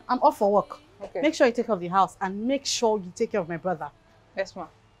morning. I'm off for work. Okay. Make sure you take care of the house and make sure you take care of my brother. Yes, ma.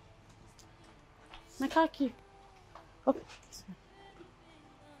 My car key. Okay.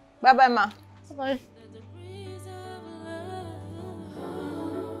 Bye-bye, ma. Bye.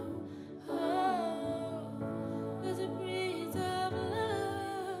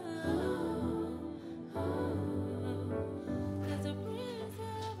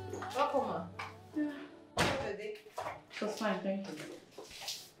 Welcome, ma. That's fine, thank you.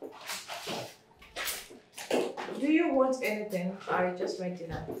 Do you want anything? I just made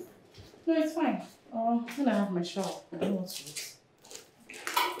dinner. No, it's fine. When I have my shower, I don't want to eat.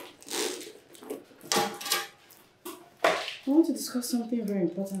 I want to discuss something very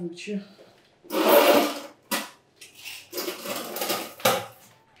important with you.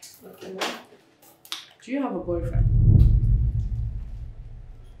 Do you have a boyfriend?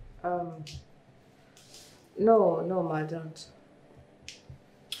 No, ma, I don't.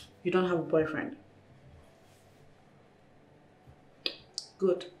 You don't have a boyfriend?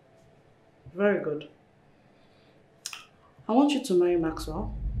 Good. Very good. I want you to marry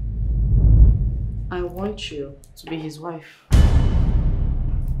Maxwell. I want you to be his wife.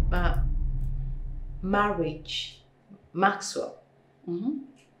 Marriage? Maxwell? Mm-hmm.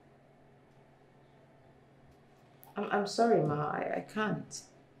 I'm sorry, ma. I can't.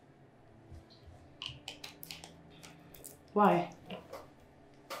 Why?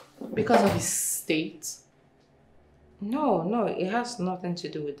 Because of his state? No, it has nothing to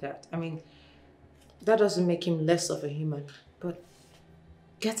do with that. I mean, that doesn't make him less of a human. But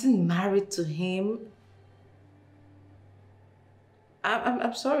getting married to him,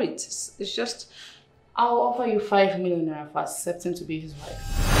 I'm sorry. It's just. I'll offer you 5 million naira for accepting to be his wife.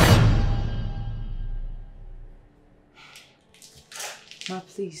 Ma,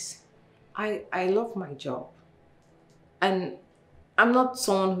 please. I love my job. And I'm not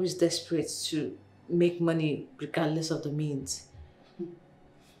someone who is desperate to make money regardless of the means.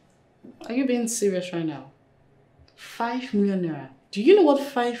 Are you being serious right now? 5 million naira. Do you know what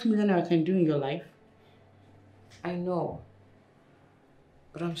 5 million naira can do in your life? I know.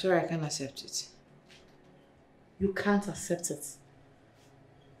 But I'm sorry I can't accept it. You can't accept it.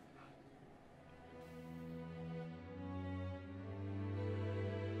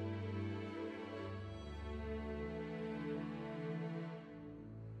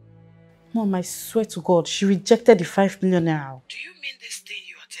 Mom, I swear to God, she rejected the 5 million naira. Do you mean this thing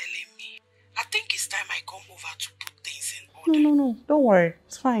you are telling me? I think it's time I come over to put things in order. No. Don't worry.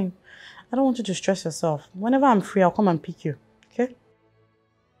 It's fine. I don't want you to stress yourself. Whenever I'm free, I'll come and pick you. Okay?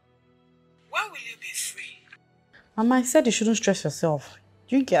 When will you be free? Mama, I said you shouldn't stress yourself.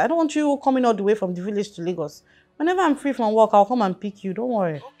 Do you get? I don't want you coming all the way from the village to Lagos. Whenever I'm free from work, I'll come and pick you. Don't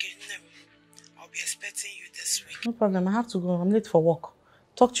worry. Okay, no. I'll be expecting you this week. No problem. I have to go. I'm late for work.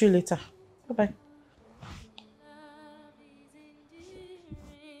 Talk to you later. Bye-bye.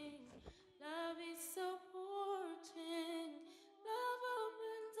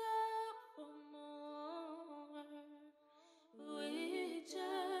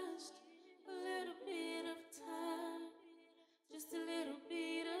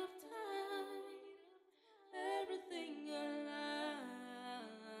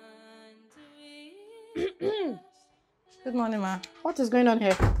 Good morning, ma. What is going on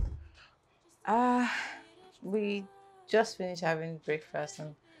here? We just finished having breakfast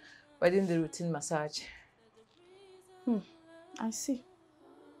and we're doing the routine massage. I see.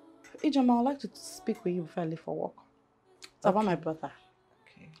 Ijoma, I'd like to speak with you before I leave for work. It's about my brother.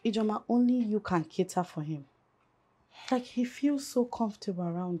 Okay. Ijoma, only you can cater for him. Like, he feels so comfortable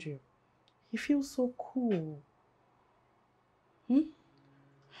around you. He feels so cool. We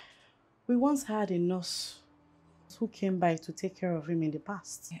once had a nurse who came by to take care of him in the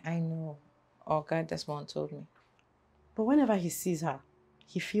past. I know. Oh God, that's what told me. But whenever he sees her,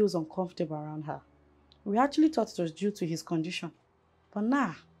 he feels uncomfortable around her. We actually thought it was due to his condition. But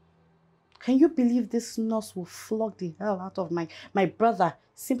nah. Can you believe this nurse will flog the hell out of my brother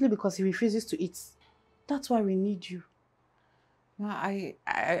simply because he refuses to eat? That's why we need you. No, I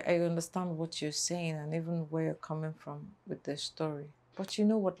understand what you're saying and even where you're coming from with the story. But you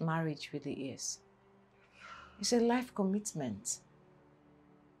know what marriage really is? It's a life commitment.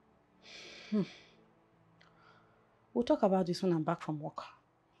 We'll talk about this when I'm back from work.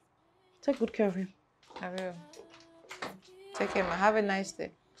 Take good care of him. I will. Take care, ma. Have a nice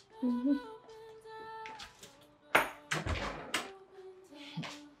day.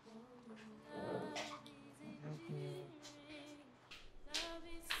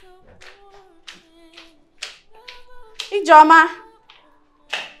 Ijoma!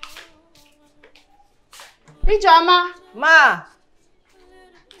 Ijeoma! Ma!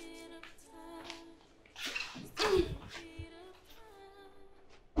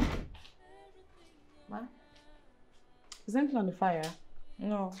 Ma? Is anything on the fire?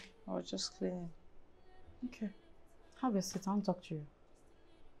 No, I was just cleaning. Okay. Have a seat. I want to talk to you.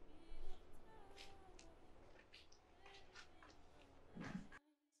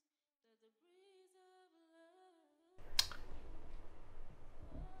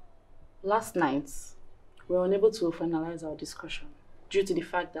 Last night, we were unable to finalize our discussion due to the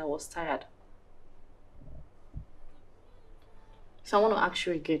fact that I was tired. So I want to ask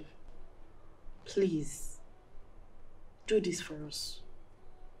you again. Please, do this for us.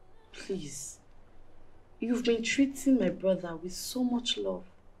 Please. You've been treating my brother with so much love.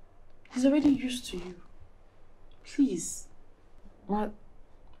 He's already used to you. Please. Ma,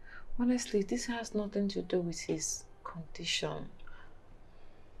 honestly, this has nothing to do with his condition.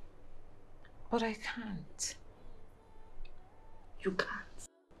 But I can't. You can't.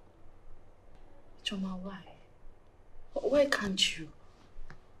 Ijeoma, why? Why can't you?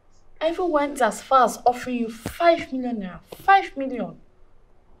 I even went as far as offering you 5 million naira. 5 million.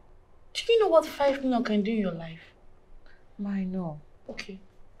 Do you know what 5 million can do in your life? Ma, I know. Okay.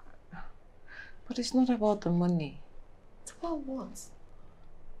 But it's not about the money. It's about what?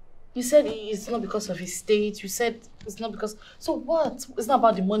 You said it's not because of his state. You said it's not because... So what? It's not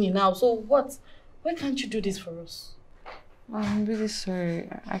about the money now. So what? Why can't you do this for us? I'm really sorry.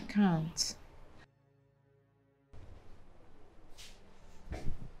 I can't.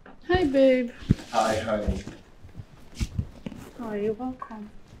 Hi, babe. Hi, honey. Oh, you're welcome.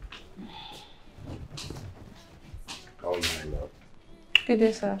 How are you, my love? Good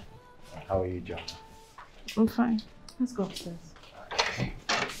day, sir. How are you, John? I'm fine. Let's go upstairs.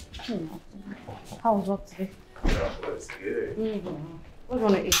 How was work today? Oh, that's good. What do you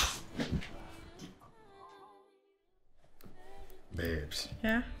want to eat? Babes.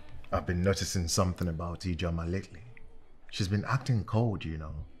 Yeah? I've been noticing something about Ijeoma lately. She's been acting cold, you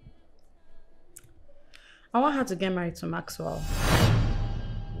know. I want her to get married to Maxwell.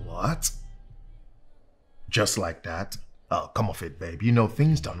 What? Just like that? Oh, come off it, babe. You know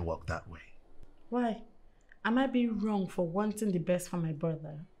things don't work that way. Why? Am I being wrong for wanting the best for my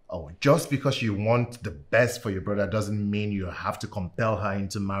brother? Oh, just because you want the best for your brother doesn't mean you have to compel her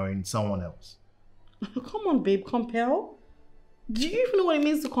into marrying someone else. Come on, babe. Compel? Do you even know what it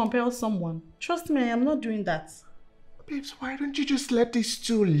means to compel someone? Trust me, I am not doing that. Babes, why don't you just let these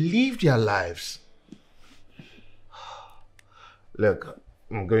two live their lives? Look,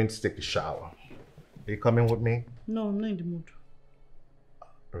 I'm going to take a shower. Are you coming with me? No, I'm not in the mood.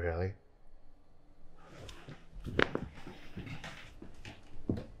 Really?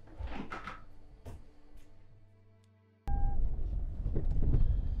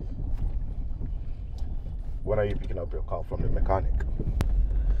 When are you picking up your car from the mechanic?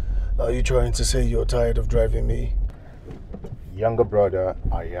 Are you trying to say you're tired of driving me? Younger brother,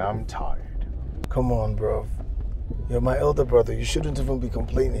 I am tired. Come on, bro. You're my elder brother. You shouldn't even be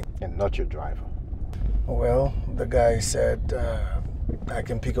complaining. And not your driver. Well, the guy said I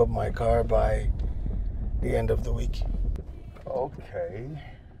can pick up my car by the end of the week. Okay.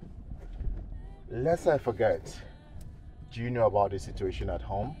 Lest I forget, do you know about the situation at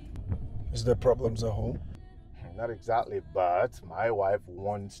home? Is there problems at home? Not exactly, but my wife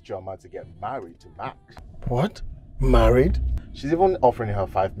wants Ijeoma to get married to Max. What? Married? She's even offering her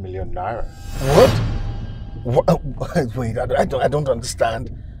 5 million naira. What? Wait, I don't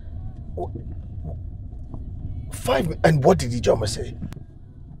understand. 5, and what did Ijeoma say?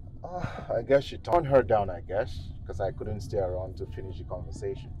 I guess she turned her down, because I couldn't stay around to finish the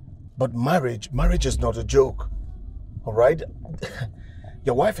conversation. But marriage is not a joke. All right?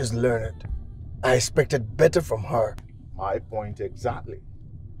 Your wife is learned. I expected better from her. My point exactly.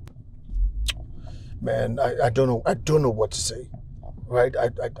 Man, I don't know what to say. Right? I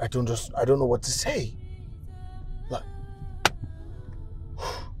don't know what to say.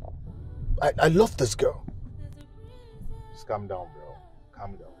 Like, I love this girl. Just calm down, bro.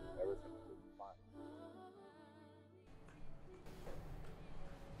 Calm down. Everything will be fine.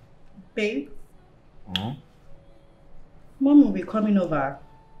 Babe? Mom will be coming over.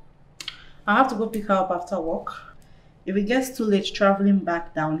 I have to go pick her up after work. If it gets too late traveling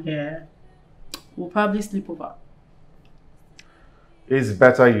back down here, we'll probably sleep over. It's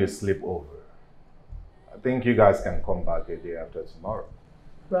better you sleep over. I think you guys can come back a day after tomorrow.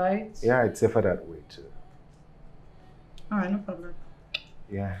 Right? Yeah, it's safer that way too. Alright, no problem.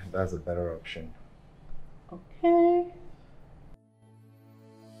 Yeah, that's a better option. Okay.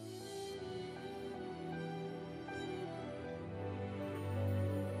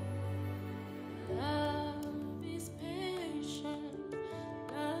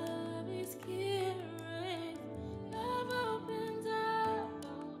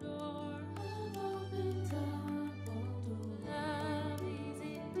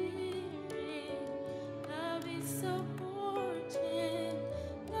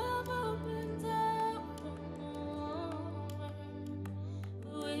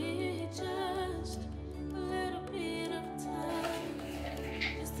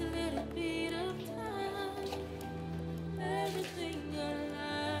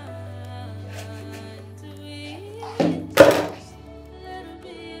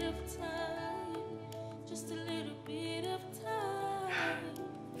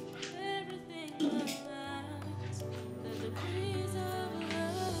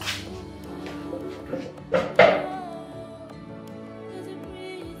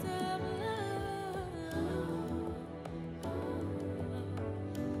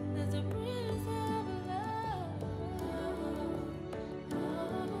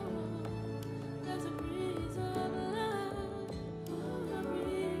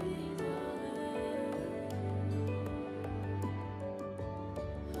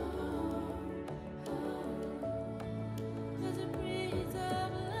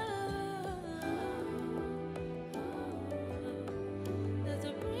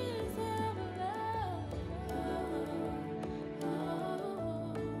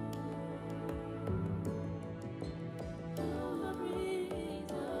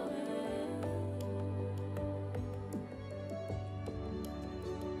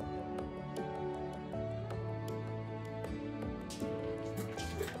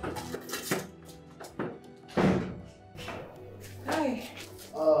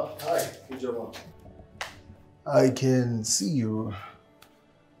 Hi, Ijoma. I can see you're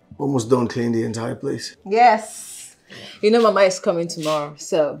almost done cleaning the entire place. Yes. You know Mama is coming tomorrow,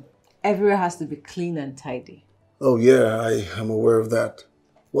 so everywhere has to be clean and tidy. Oh yeah, I am aware of that.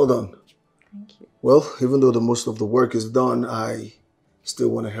 Well done. Thank you. Well, even though the most of the work is done, I still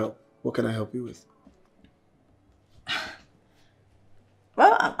want to help. What can I help you with?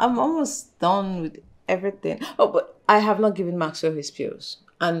 Well, I'm almost done with everything. Oh, but I have not given Maxwell his pills.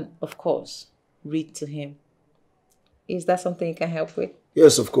 And, of course, read to him. Is that something you can help with?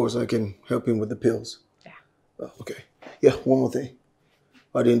 Yes, of course, I can help him with the pills. Yeah. Oh, okay. Yeah, one more thing.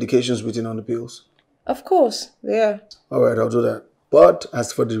 Are the indications written on the pills? Of course, yeah. All right, I'll do that. But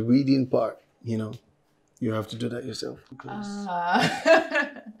as for the reading part, you know, you have to do that yourself.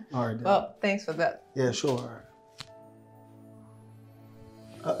 All right. Then. Well, thanks for that. Yeah, sure.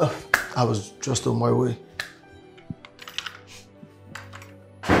 I was just on my way.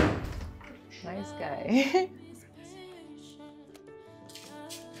 Nice guy.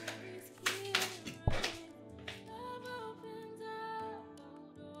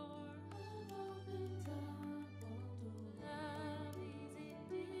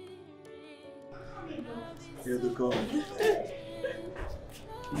 Here they go.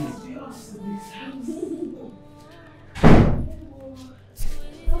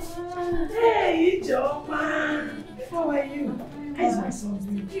 Hey, Ijoma! How are you? How's my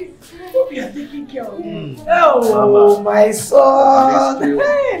son? Hope you are taking care of him. Oh, Mama. My son!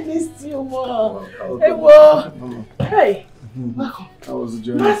 Hey, missed you, Mom. Hey, Mom. Hey, welcome. How was the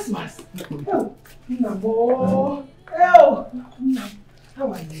journey? Mas. Oh, Namo. Oh,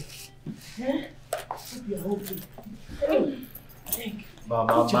 how are you? Eh? Hope you are okay. Oh, thank you.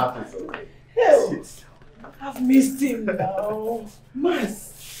 Mama, Matt is okay. Oh, I've missed him now.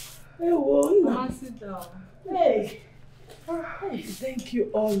 Mas. Hey, Mama, sit down. Hey. Hey, thank you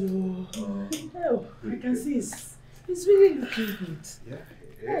all. Oh, I can see it's really looking good. Yeah,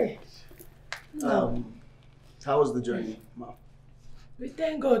 Hey. How was the journey, Mom? We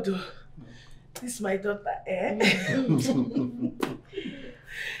thank God. This is my daughter, eh?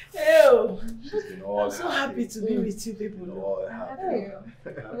 Oh, I'm so happy to be with you people. Happy.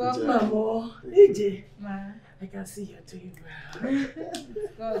 Welcome, Mama. AJ, I can see you're doing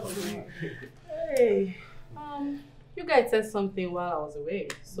well. Hey. You guys said something while I was away.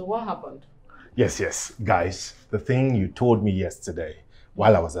 So what happened? Yes, guys. The thing you told me yesterday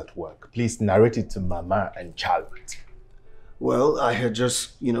while I was at work. Please narrate it to Mama and Charlotte. Well, I had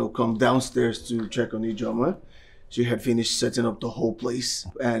just, come downstairs to check on Ijoma. She had finished setting up the whole place.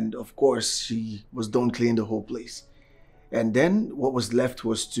 And of course, she was done cleaning the whole place. And then what was left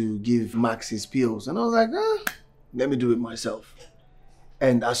was to give Max his pills. And I was like, let me do it myself.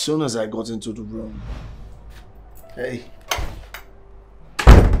 And as soon as I got into the room, hey,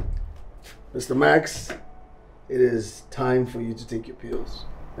 Mr. Max, it is time for you to take your pills.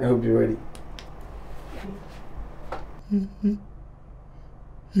 I hope you're ready.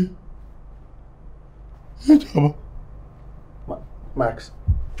 Max,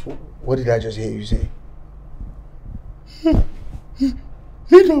 what did I just hear you say?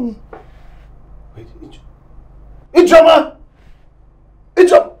 Ijoma! Wait, Ijoma!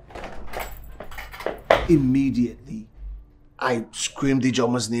 Ijoma! Immediately, I screamed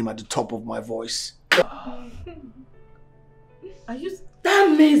Ijoma's name at the top of my voice. Are you?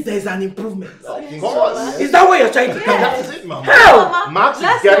 That means there's an improvement. Of course. Is that what you're trying to tell me? That's it, Mama. How? Max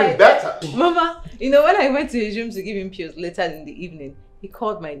is getting better. Mama, when I went to his room to give him pills later in the evening, he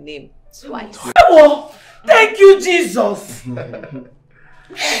called my name twice. Oh, thank you, Jesus.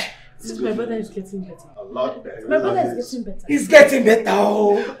 Since my brother is getting better. A lot better. My brother is getting better. He's getting better.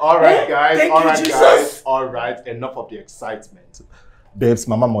 Oh. All right, guys. Thank All you, right, Jesus. guys. All right. Enough of the excitement. Babes,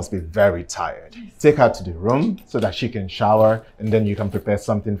 Mama must be very tired. Take her to the room so that she can shower and then you can prepare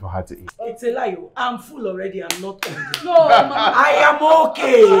something for her to eat. It's a lie. I'm full already. I'm not hungry. No, Mama. I am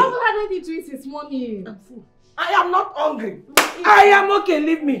okay. I haven't had anything to eat since morning. I'm full. I am not hungry. I am okay.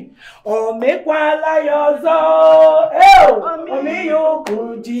 Leave me. Oh, make one yozo. Oh, me you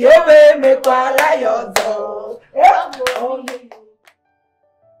could you make one yozo. Oh, me.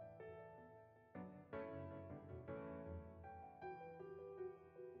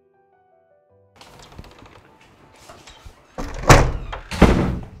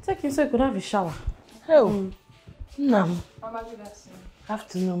 Take you so you could have a shower. Oh, Nam.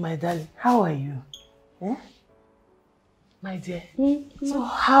 Afternoon, my darling. How are you? Eh? My dear. So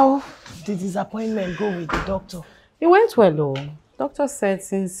how did this appointment go with the doctor? It went well though. Doctor said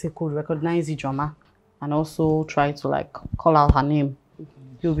since he could recognize Ijoma and also try to call out her name,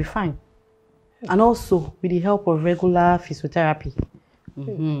 he'll be fine. And also with the help of regular physiotherapy,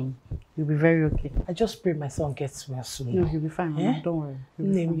 You'll be very okay. I just pray my son gets well soon. No, he'll be fine. Mama. Don't worry.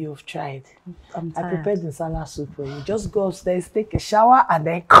 Name, you've tried. I'm I tired. prepared masala soup for you. Just go upstairs, take a shower, and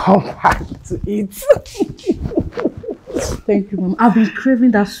then come back to eat. Thank you, Mama. I've been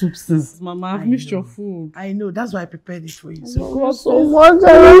craving that soup since. Mama, I've missed your food. I know, that's why I prepared it for you. So go upstairs. so much.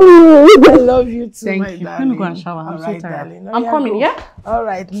 I love you too, Thank my you. darling. Let me go and shower. I'm All so right, tired. darling. I'm coming, yeah? All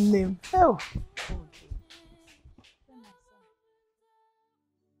right, name. Oh.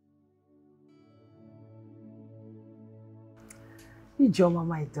 Ijoma,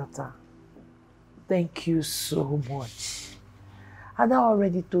 my daughter, thank you so much. Ada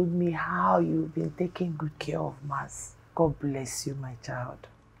already told me how you've been taking good care of Mas. God bless you, my child.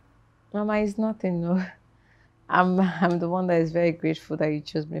 Mama, it's nothing, no. I'm the one that is very grateful that you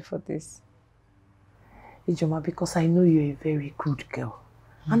chose me for this. Ijoma, because I know you're a very good girl.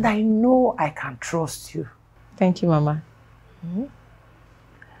 And I know I can trust you. Thank you, Mama.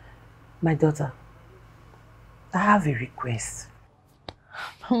 My daughter, I have a request.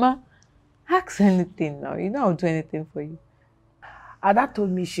 Mama, ask anything now. You know I'll do anything for you. Ada told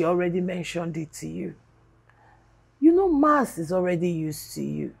me she already mentioned it to you. You know Mas is already used to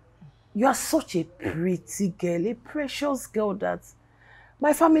you. You are such a pretty girl, a precious girl that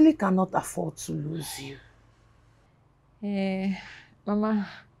my family cannot afford to lose you. Mama,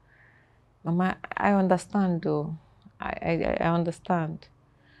 I understand though. I understand.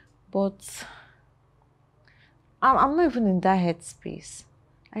 But I'm not even in that headspace.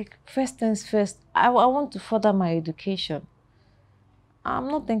 Like, first things first, I want to further my education. I'm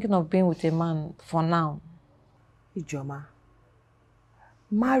not thinking of being with a man for now. Ijoma,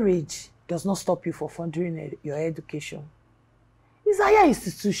 marriage does not stop you from furthering your education. It's a higher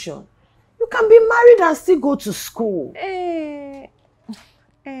institution. You can be married and still go to school.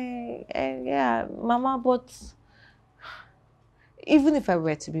 Yeah, Mama, but even if I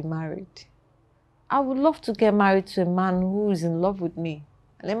were to be married, I would love to get married to a man who is in love with me.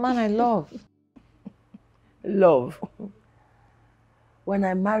 And a man I love. Love. When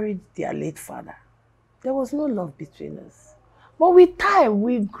I married their late father, there was no love between us. But with time,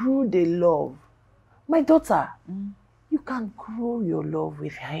 we grew the love. My daughter, you can grow your love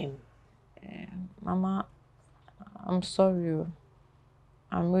with him. Mama, I'm sorry.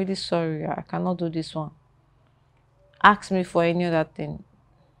 I'm really sorry. I cannot do this one. Ask me for any other thing,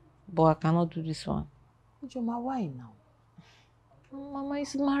 but I cannot do this one. Ijoma, why now? Mama,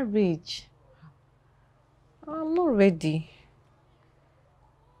 it's marriage. I'm not ready.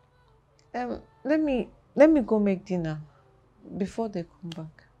 Let me go make dinner before they come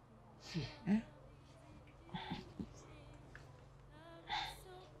back.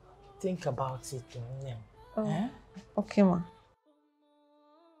 Think about it now. Oh, okay, Ma.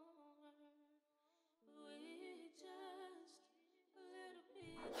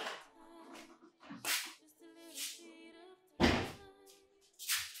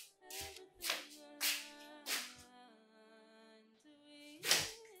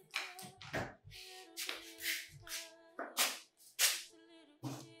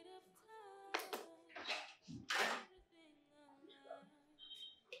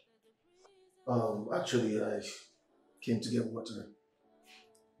 Actually, I came to get water.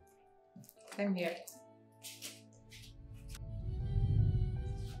 I'm here.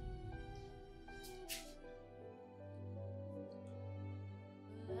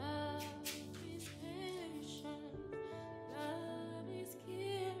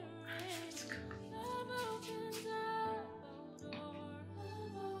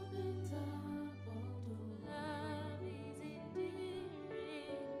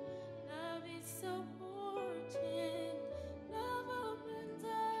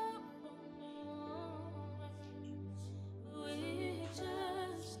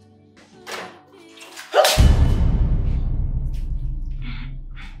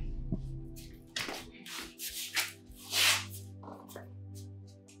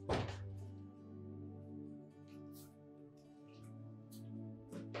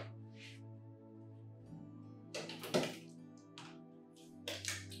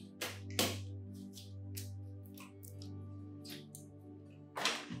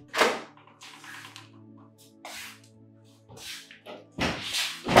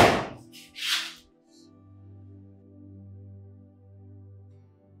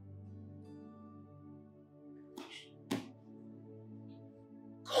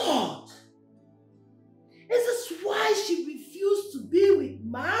 God! Is this why she refused to be with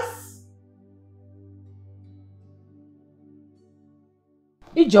Mas?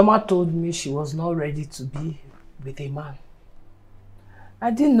 Ijoma told me she was not ready to be with a man.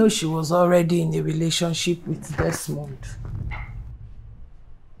 I didn't know she was already in a relationship with Desmond.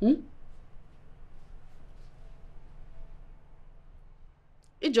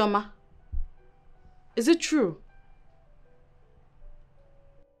 Ijoma, is it true?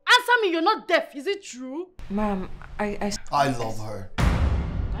 Answer me, you're not deaf. Is it true? Ma'am, I love her.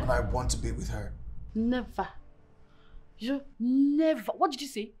 And I want to be with her. Never. You never. What did you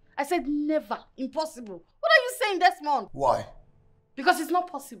say? I said never. Impossible. What are you saying, Desmond? Why? Because it's not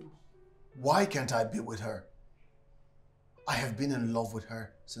possible. Why can't I be with her? I have been in love with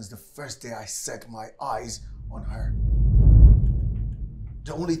her since the first day I set my eyes on her.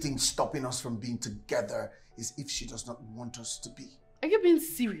 The only thing stopping us from being together is if she does not want us to be. Are you being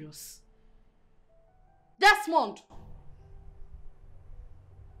serious? Desmond!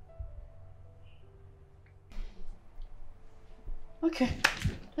 Okay,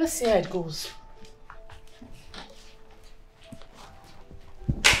 let's see how it goes.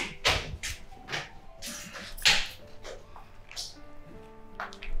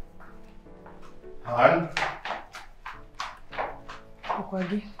 Han?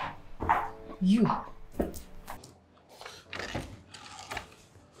 Okwagi, you.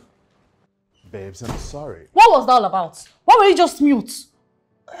 Babes, I'm sorry. What was that all about? Why were you just mute?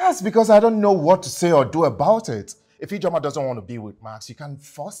 That's because I don't know what to say or do about it. If Ijoma doesn't want to be with Max, you can't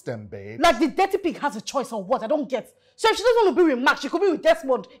force them, babe. Like the dirty pig has a choice or what? I don't get. So if she doesn't want to be with Max, she could be with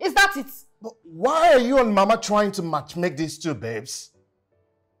Desmond. Is that it? But why are you and Mama trying to matchmake these two, babes?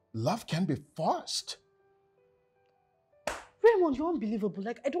 Love can be forced. Raymond, you're unbelievable.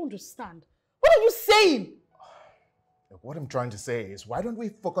 Like, I don't understand. What are you saying? What I'm trying to say is, why don't we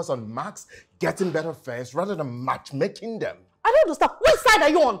focus on Max getting better first rather than matchmaking them? I don't understand. Which side are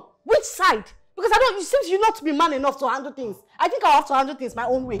you on? Which side? Because it seems you're not to be man enough to handle things. I think I'll have to handle things my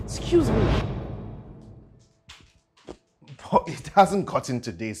own way. Excuse me. But it hasn't got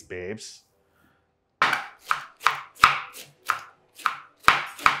into this, babes.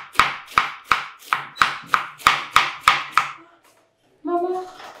 Mama,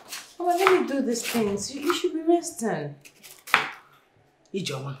 let me do these things. You should be resting.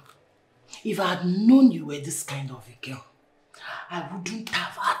 Ijoma, if I had known you were this kind of a girl, I wouldn't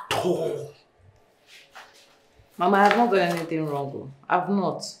have at all. Mama, I've not done anything wrong. Though. I've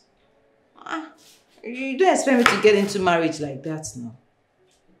not. You don't expect me to get into marriage like that now.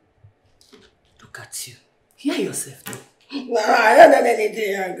 Look at you. Hear yourself though. No, I don't know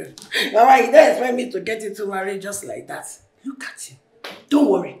anything wrong. Mama, you don't expect me to get into marriage just like that. Look at you. Don't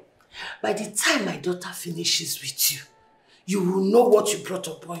worry. By the time my daughter finishes with you, you will know what you brought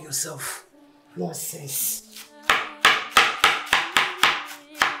upon yourself. Nonsense.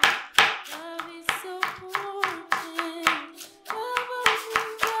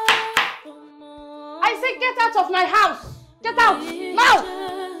 I say get out of my house! Get out! Now!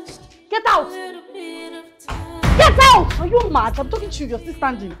 Get out! Get out! Are you mad? I'm talking to you. You're still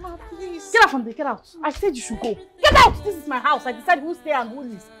standing. Please. Get out from there. Get out. I said you should go. Get out! This is my house. I decide who stay and who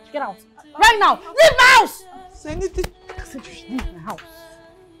leaves. Get out. Right now. Leave my house! Say anything. I said you should leave my house.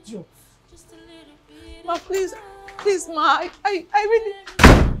 Idiot. Ma, please, Ma, I really...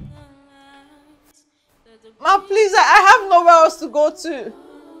 Ma, please, I have nowhere else to go to.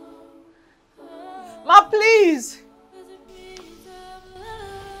 Ma, please.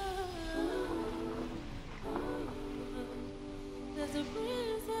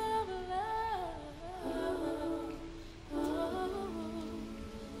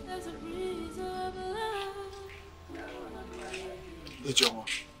 Ijoma,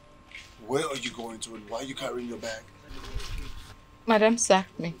 where are you going to and why are you carrying your bag? Madam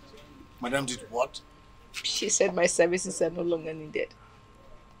sacked me. Madam did what? She said my services are no longer needed.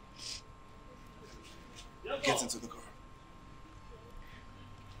 Get into the car.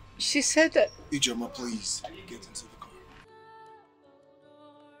 She said that... Ijoma, please, get into the car.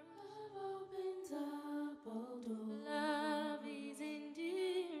 Love is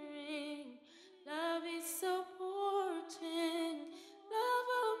endearing, love is supporting, love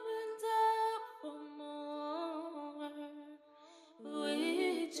opens up for more.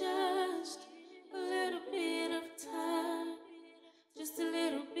 With just a little bit of time, just a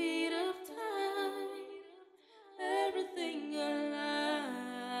little bit of time, everything aligned.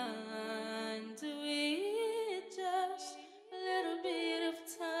 With just a little bit of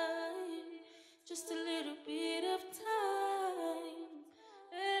time, just a little bit of time,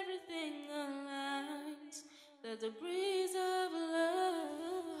 everything aligns. There's a breeze of love.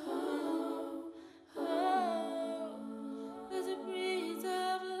 There's a breeze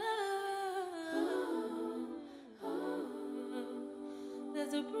of love.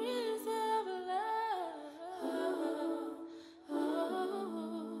 There's a breeze of love.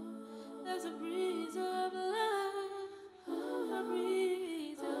 There's a breeze of love. A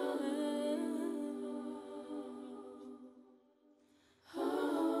breeze of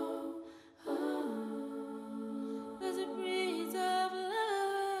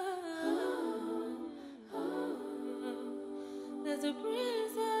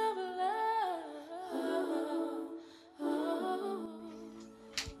breeze of love.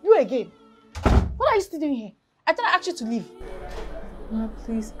 You again? What are you still doing here? I thought I asked you to leave. Ma,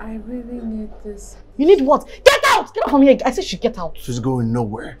 please, I really need this. You need what? Get out! Get out from here. I said she get out. She's going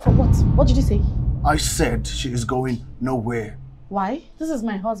nowhere. For what? What did you say? I said she is going nowhere. Why? This is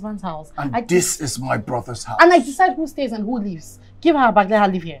my husband's house. And this is my brother's house. And I decide who stays and who leaves. Give her a bag, let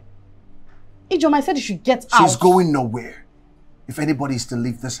her live here. Ijoma said you should get out. She's going nowhere. If anybody is to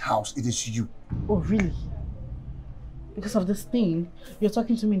leave this house, it is you. Oh, really? Because of this thing, you're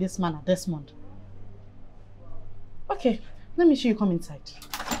talking to me in this manner, Desmond. Okay, let me see you come inside.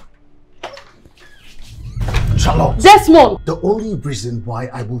 Charlotte! Desmond! The only reason why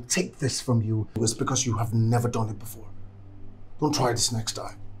I will take this from you was because you have never done it before. Don't try this next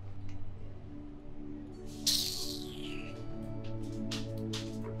time.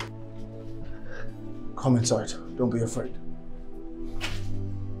 Come inside. Don't be afraid.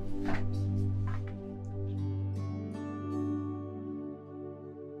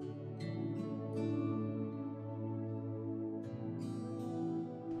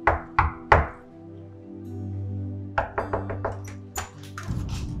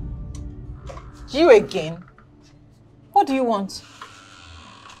 You again? What do you want?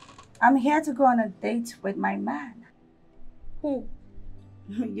 I'm here to go on a date with my man. Who?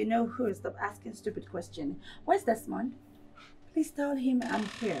 You know who? Stop asking stupid questions. Where's Desmond? Please tell him I'm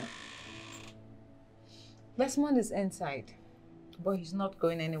here. Desmond is inside, but he's not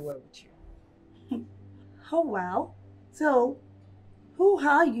going anywhere with you. Oh, well. So, who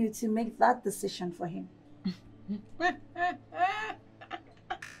are you to make that decision for him?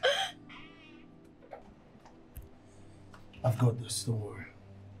 I've got this, don't worry.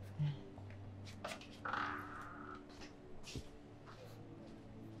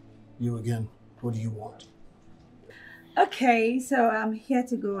 You again, what do you want? Okay, so I'm here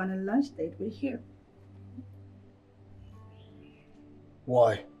to go on a lunch date with you.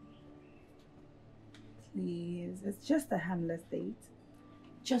 Why? Please, it's just a harmless date.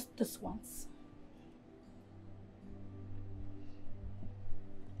 Just this once.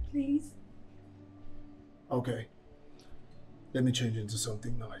 Please? Okay. Let me change into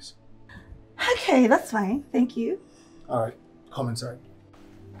something nice. Okay, that's fine. Thank you. All right, come inside.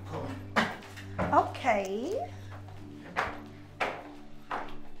 Come on. Okay.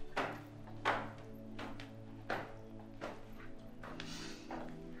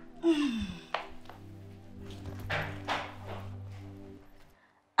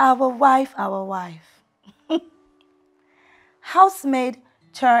 Our wife, our wife. Housemaid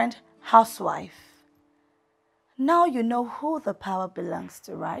turned housewife. Now you know who the power belongs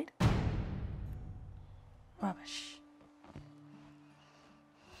to, right? Rubbish.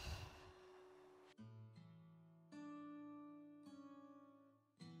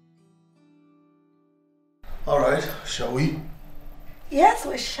 All right, shall we? Yes,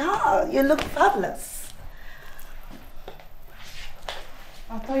 we shall. You look fabulous.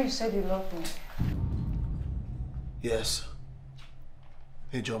 I thought you said you loved me. Yes.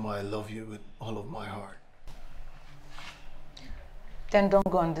 Ijoma, I love you with all of my heart. Then don't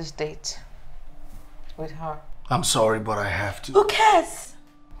go on this date with her. I'm sorry, but I have to. Who cares?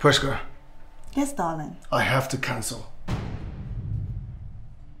 Priska, Yes, darling. I have to cancel.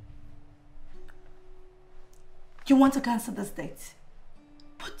 You want to cancel this date?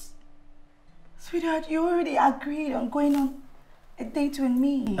 But, sweetheart, you already agreed on going on a date with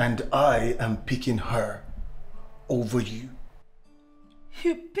me. And I am picking her over you.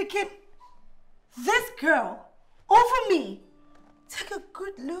 You picking this girl over me? Take a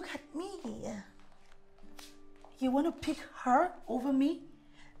good look at me. You want to pick her over me?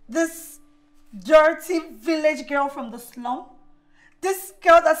 This dirty village girl from the slum? This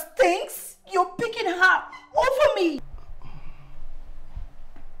girl that stinks? You're picking her over me.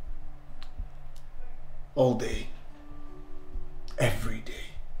 All day, every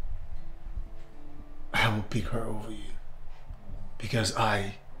day, I will pick her over you. Because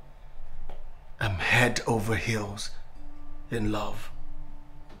I am head over heels in love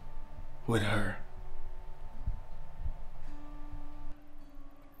with her.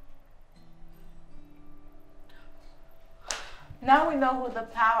 Now we know who the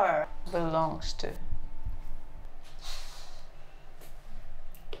power belongs to.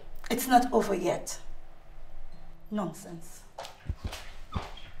 It's not over yet. Nonsense.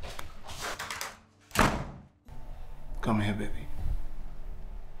 Come here, baby.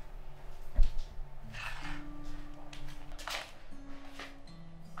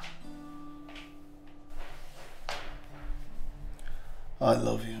 I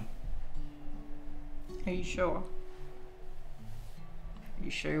love you. Are you sure?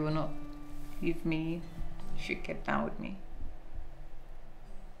 You sure you will not leave me if you get down with me?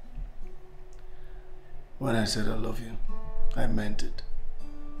 When I said I love you, I meant it.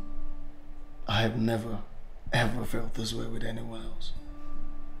 I have never, ever felt this way with anyone else.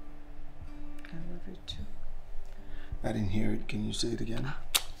 I love you too. I didn't hear it. Can you say it again?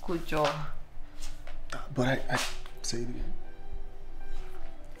 Good job. But I say it again.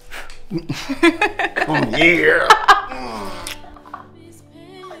 Come here.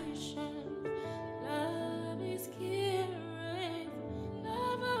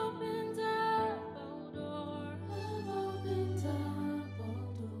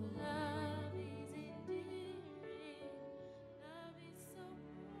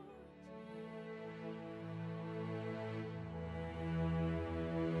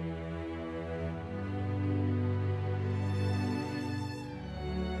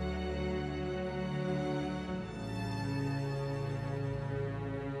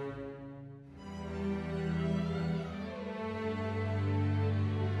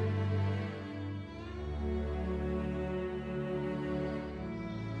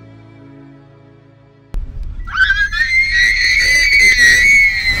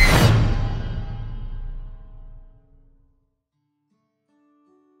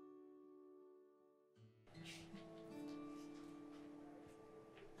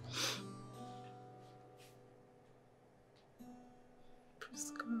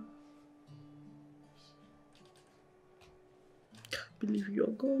 Believe you're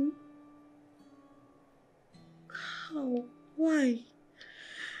gone. How? Why?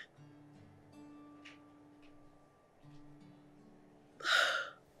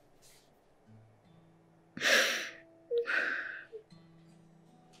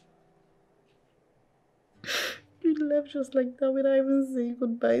 You left just like that without even saying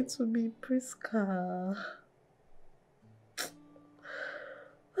goodbye to me, Priska.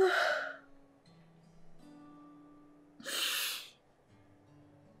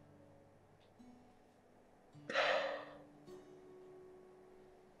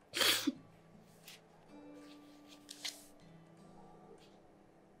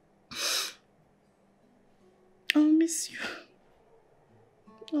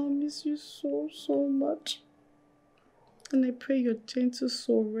 I'll miss you so much. And I pray your gentle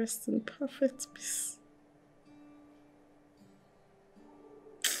soul rest in perfect peace.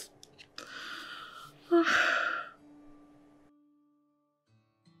 Mom,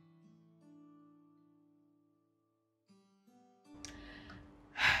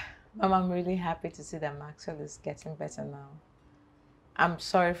 I'm really happy to see that Maxwell is getting better now. I'm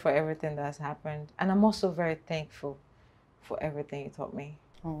sorry for everything that has happened, and I'm also very thankful for everything you taught me.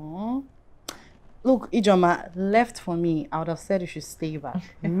 Aww. Look, Ijoma, left for me, I would have said you should stay back.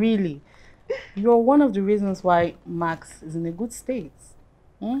 Really. You're one of the reasons why Max is in a good state.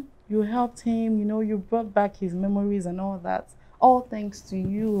 You helped him, you know, you brought back his memories and all that. All thanks to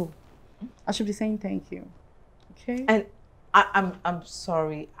you. I should be saying thank you. Okay? And I'm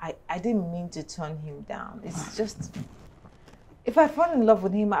sorry. I didn't mean to turn him down. It's just, if I fell in love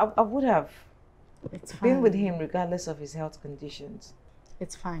with him, I would have been with him regardless of his health conditions.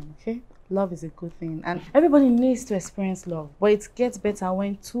 It's fine, okay? Love is a good thing. And everybody needs to experience love. But it gets better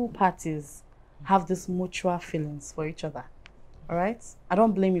when two parties have these mutual feelings for each other. All right? I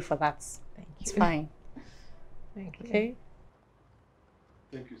don't blame you for that. Thank you. It's fine. Thank you. Okay?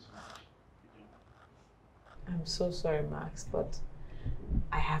 Thank you so much. I'm so sorry, Max, but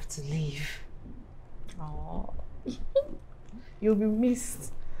I have to leave. Oh, you'll be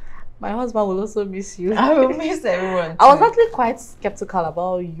missed. My husband will also miss you. I will miss everyone too. I was actually quite skeptical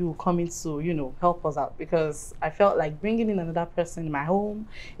about you coming to, you know, help us out, because I felt like bringing in another person in my home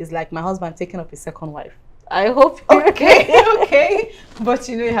is like my husband taking up his second wife. I hope you're okay. But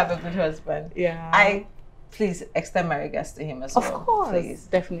you know you have a good husband. Yeah. Please extend my regards to him as well. Of course. Please.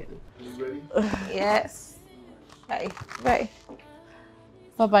 Definitely. Are you ready? Yes. Bye. Bye.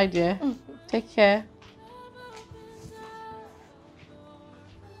 Bye-bye, dear. Take care.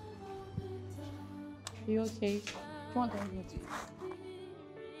 Are you okay? Do you want anything to eat?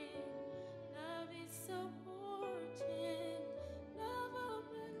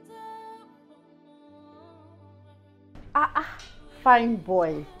 Fine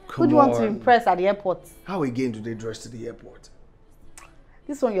boy. Who do you want to impress at the airport? How again do they dress to the airport?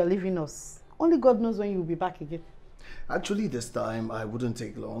 This one you're leaving us. Only God knows when you'll be back again. Actually, this time I wouldn't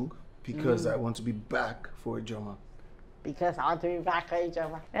take long because I want to be back for Ijoma. Because I want to be back for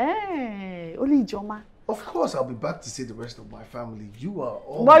Ijoma. Hey, only Ijoma. Of course, I'll be back to see the rest of my family. You are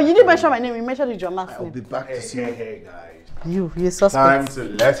all. Well, you didn't mention my name. You mentioned Ijoma's name. I'll be back to see you. Hey, guys. You're suspect. Time to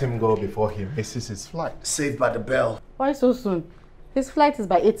let him go before he misses his flight. Saved by the bell. Why so soon? His flight is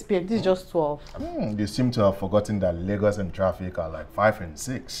by 8 p.m. This is just 12. They seem to have forgotten that Lagos and traffic are like 5 and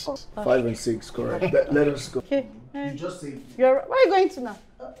 6. 5 and 6, correct. Let us go. Okay. You just say. Where are you going to now?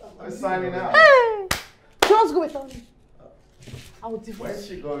 I'm signing out. Hey! Just go with me. I will divorce. Where's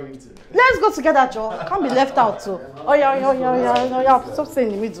she going to? Let's go together, Joe. I can't be left out too. Oh yeah. Stop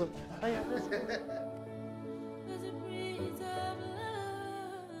staying in the middle. Oh, yeah.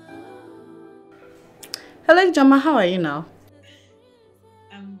 Hello, Jama. How are you now?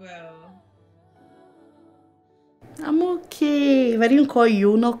 I'm well. I'm okay. If I didn't call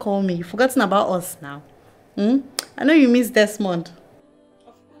you, not call me. You've forgotten about us now. I know you miss Desmond.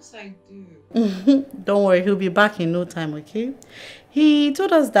 Of course I do. Don't worry, he'll be back in no time, okay? He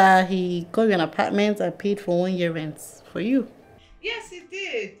told us that he got you an apartment and paid for 1 year rent for you. Yes, he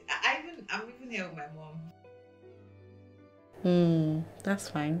did. I'm even here with my mom. That's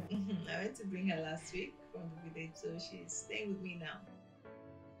fine. I went to bring her last week from the village, so she's staying with me now.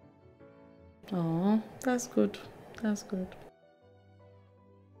 Oh, that's good. That's good.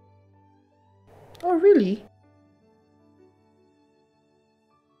 Oh, really?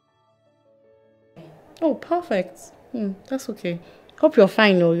 Oh, perfect. That's okay. Hope you're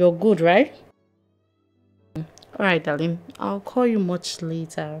fine, though. You're good, right? Alright, darling. I'll call you much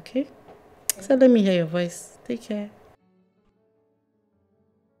later, okay? So let me hear your voice. Take care.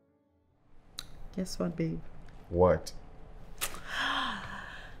 Guess what, babe? What?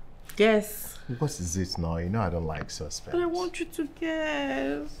 Guess. What is it now? You know I don't like suspense. But I want you to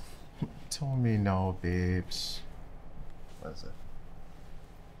guess. Tell me now, babes. What's it?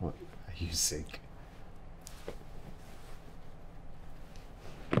 What? Are you sick?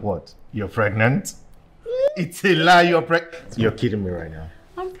 What? You're pregnant? It's a lie, you're pregnant. You're kidding me right now.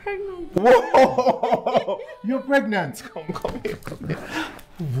 I'm pregnant. Whoa! You're pregnant. Come here.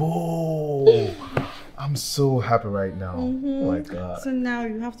 Whoa! I'm so happy right now. Oh my God. So now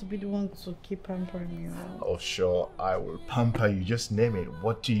you have to be the one to keep pampering me. Oh sure, I will pamper you. Just name it.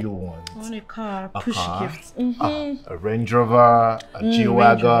 What do you want? I want a car, A push car? gifts. A Range Rover, a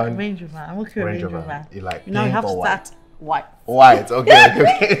G-Wagon. Range Rover. I'm okay with Range Rover. You like Now you pink have to or white? start white. White.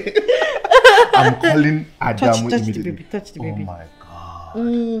 Okay. I'm calling Adamu Touch the immediately. baby. Touch the baby. Oh my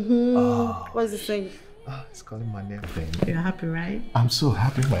God. What's it saying? It's calling my name. You're happy, right? I'm so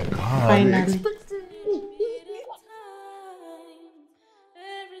happy, my God. Finally.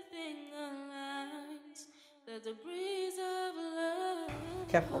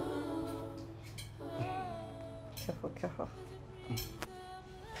 Careful. Careful.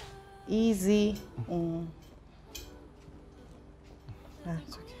 Easy.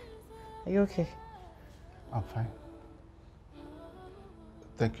 It's okay. Are you okay? I'm fine.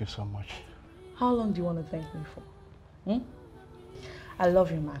 Thank you so much. How long do you want to thank me for? I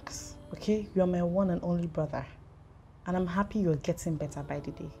love you, Max. Okay? You're my one and only brother. And I'm happy you're getting better by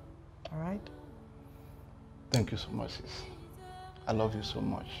the day. Alright? Thank you so much, sis. I love you so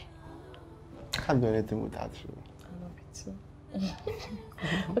much. I can't do anything without you. I love you too.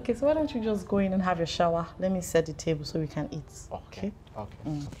 Okay, so why don't you just go in and have your shower? Let me set the table so we can eat. Okay?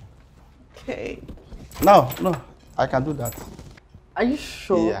 Okay. No, I can do that. Are you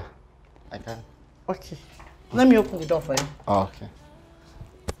sure? Yeah, I can. Okay. Let me open the door for you. Oh, okay.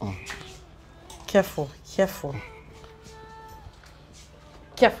 Careful.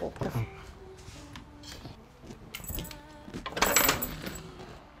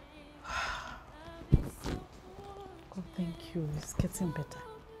 Oh, thank you. It's getting better.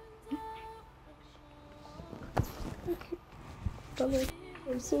 Thank you. Darling,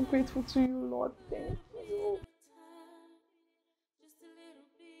 I'm so grateful to you, Lord. Thank you.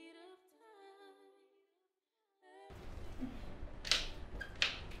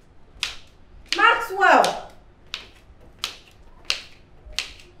 Maxwell!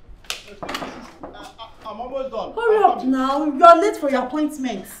 I'm almost done. Hurry up now. You're late for your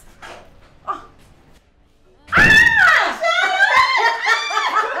appointment.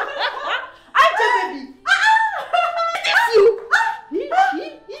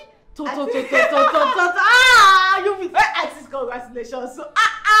 Congratulations. So,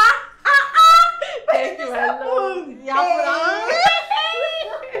 thank you, my love.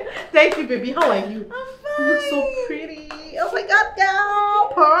 Thank you, baby. How are you? I'm fine. You look so pretty. Oh my God, girl.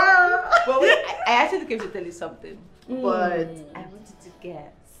 But wait, I actually came to tell you something. But I wanted to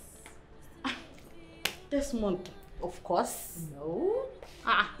guess. Desmond, of course. No.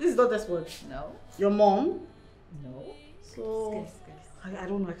 This is not Desmond. No. Your mom? No. So, Guess. I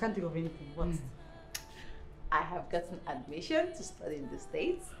don't know. I can't think of anything. What? I have gotten admission to study in the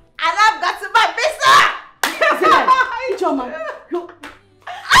States. And I've gotten my visa! Ijeoma,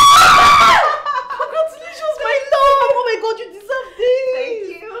 congratulations, my love! Oh my God, you deserve this!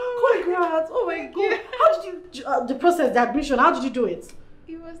 the process, the admission, how did you do it?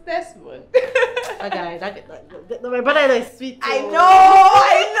 It was Desmond. Okay, my brother is sweet. I know.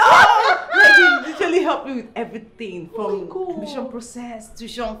 Like, he literally helped me with everything from admission process,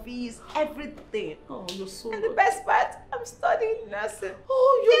 tuition fees, everything. Oh, you're so And good. the best part, I'm studying nursing.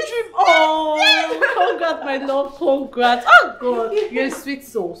 Oh, your dream. Oh, congrats, my love. Congrats. Oh, God. You're a sweet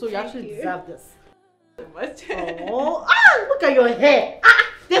soul, so you actually deserve this. So much. Oh, look at your hair.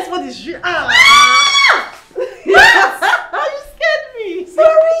 That's what is real. You scared me.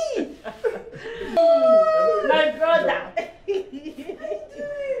 Sorry. My brother.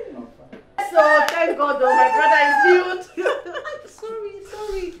 So, thank God, though, my brother is cute.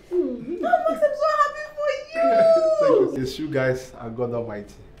 Sorry. Oh, Max, I'm so happy for you. Thank you. It's you guys are God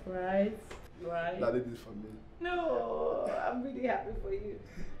Almighty. Right. That did it for me. No, I'm really happy for you.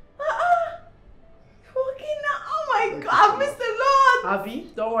 Okay now. Oh my God, I missed a lot.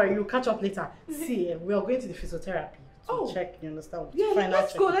 Abby, don't worry, you'll catch up later. See, we are going to the physiotherapy to check, you understand? Yeah, Final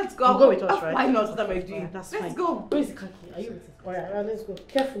let's check. go. You go with us, right? Why not? What am I doing? That's Let's fine. go. Where is the khaki? Are you with it? Alright, let's go.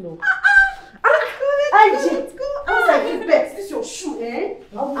 Careful, though. Let's go. Once I give birth, this is your shoe, eh?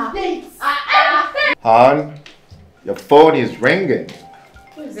 I'll be late. Han, your phone is ringing.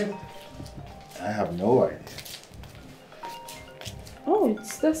 Who is it? I have no idea. Oh,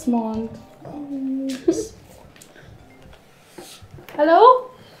 it's Desmond.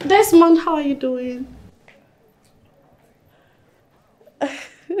 Hello? Desmond, how are you doing?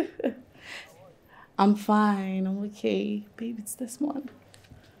 I'm fine, I'm okay. Babe, it's Desmond.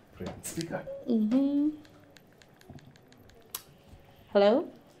 Speaker. Hello?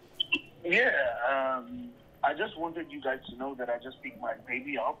 Yeah, I just wanted you guys to know that I just picked my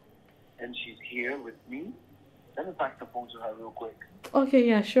baby up and she's here with me. Let me pass the phone to her real quick. Okay,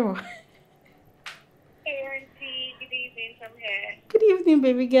 yeah, sure. Hey, Auntie. Good evening from here. Good evening,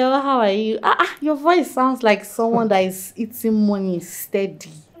 baby girl. How are you? Your voice sounds like someone that is eating money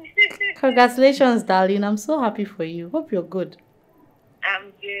steady. Congratulations, darling. I'm so happy for you. Hope you're good.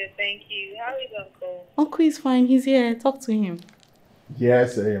 I'm good, thank you. How is Uncle? Uncle is fine. He's here. Talk to him.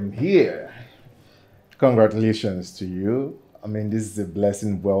 Yes, I am here. Congratulations to you. I mean, this is a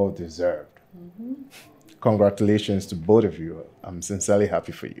blessing well deserved. Congratulations to both of you. I'm sincerely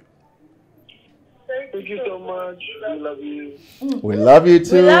happy for you. Thank you so much. We love you. We love you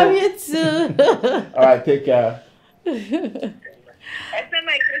too. We love you too. All right, take care. I send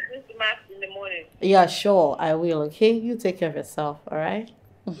my Christmas to Max in the morning. Yeah, sure. I will, okay? You take care of yourself, all right?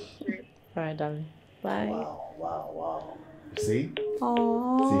 All right, darling. Bye. Wow. See?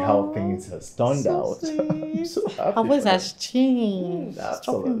 Aww. See how things has turned So out. I'm sweet. so happy. Her voice for has changed.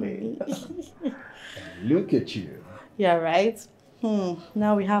 Absolutely. Look at you. Yeah, right?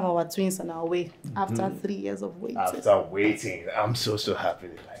 Now we have our twins on our way after 3 years of waiting. After waiting, I'm so happy.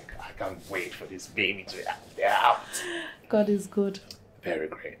 Like, I can't wait for this baby to be out. God is good. Very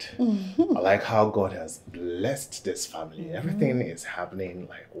great. I like how God has blessed this family. Everything is happening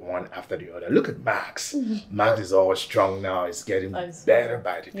like one after the other. Look at Max. Max is all strong now. It's getting better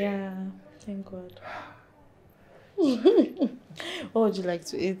by the day. Yeah, thank God. What would you like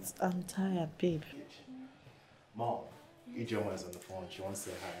to eat? I'm tired, babe. Mom, Ijoma is on the phone. She wants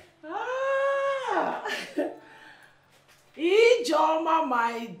to say hi. Ijoma,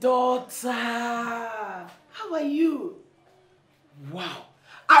 my daughter. How are you? Wow.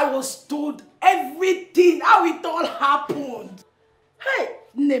 I was told everything, how it all happened. Hey,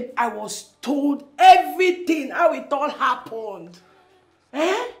 Name, I was told everything, how it all happened.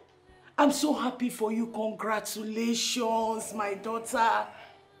 Eh? I'm so happy for you. Congratulations, my daughter.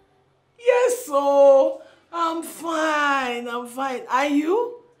 Yes, so I'm fine. Are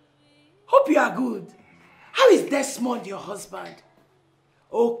you? Hope you are good. How is Desmond, your husband?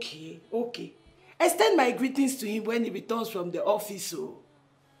 Okay. Extend my greetings to him when he returns from the office. Oh.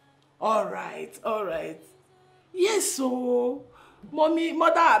 All right. Yes, so mommy,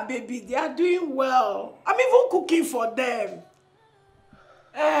 mother and baby, they are doing well. I'm even cooking for them.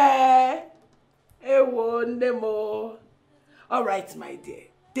 All right, my dear.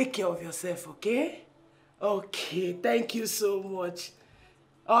 Take care of yourself, okay? Okay, thank you so much.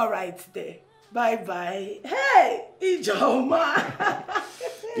 All right, there. Bye-bye. Hey, Ijoma.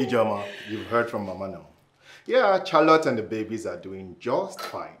 Ijoma, you've heard from Mama now. Yeah, Charlotte and the babies are doing just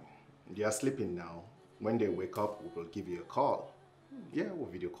fine. They are sleeping now. When they wake up, we will give you a call. Yeah, we'll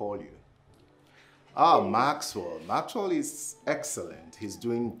video call you. Maxwell. Maxwell is excellent. He's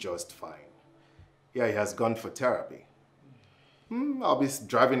doing just fine. Yeah, he has gone for therapy. I'll be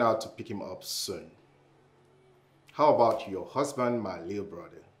driving out to pick him up soon. How about your husband, my little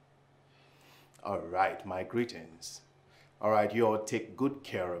brother? All right, my greetings. All right, you all take good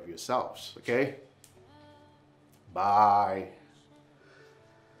care of yourselves, okay? Bye.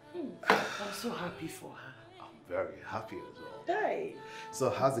 I'm so happy for her. I'm very happy as well. Hey. So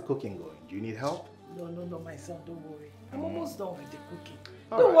how's the cooking going? Do you need help? No, my son, don't worry. I'm almost done with the cooking.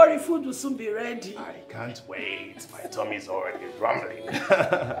 All Don't right. worry, food will soon be ready. I can't wait. My tummy's already rumbling.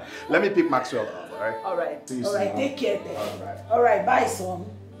 Let me pick Maxwell up, all right? All right. See you All right, soon. take care then. All right. All right, bye, son.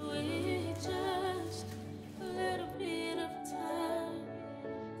 Just a little bit of time,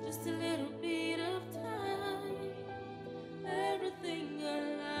 just a little bit of time, everything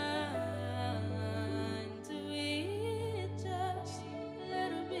aligned to it. Just a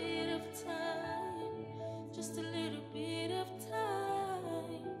little bit of time, just a little bit of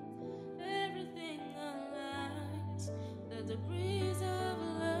time, everything aligns. There's a breeze.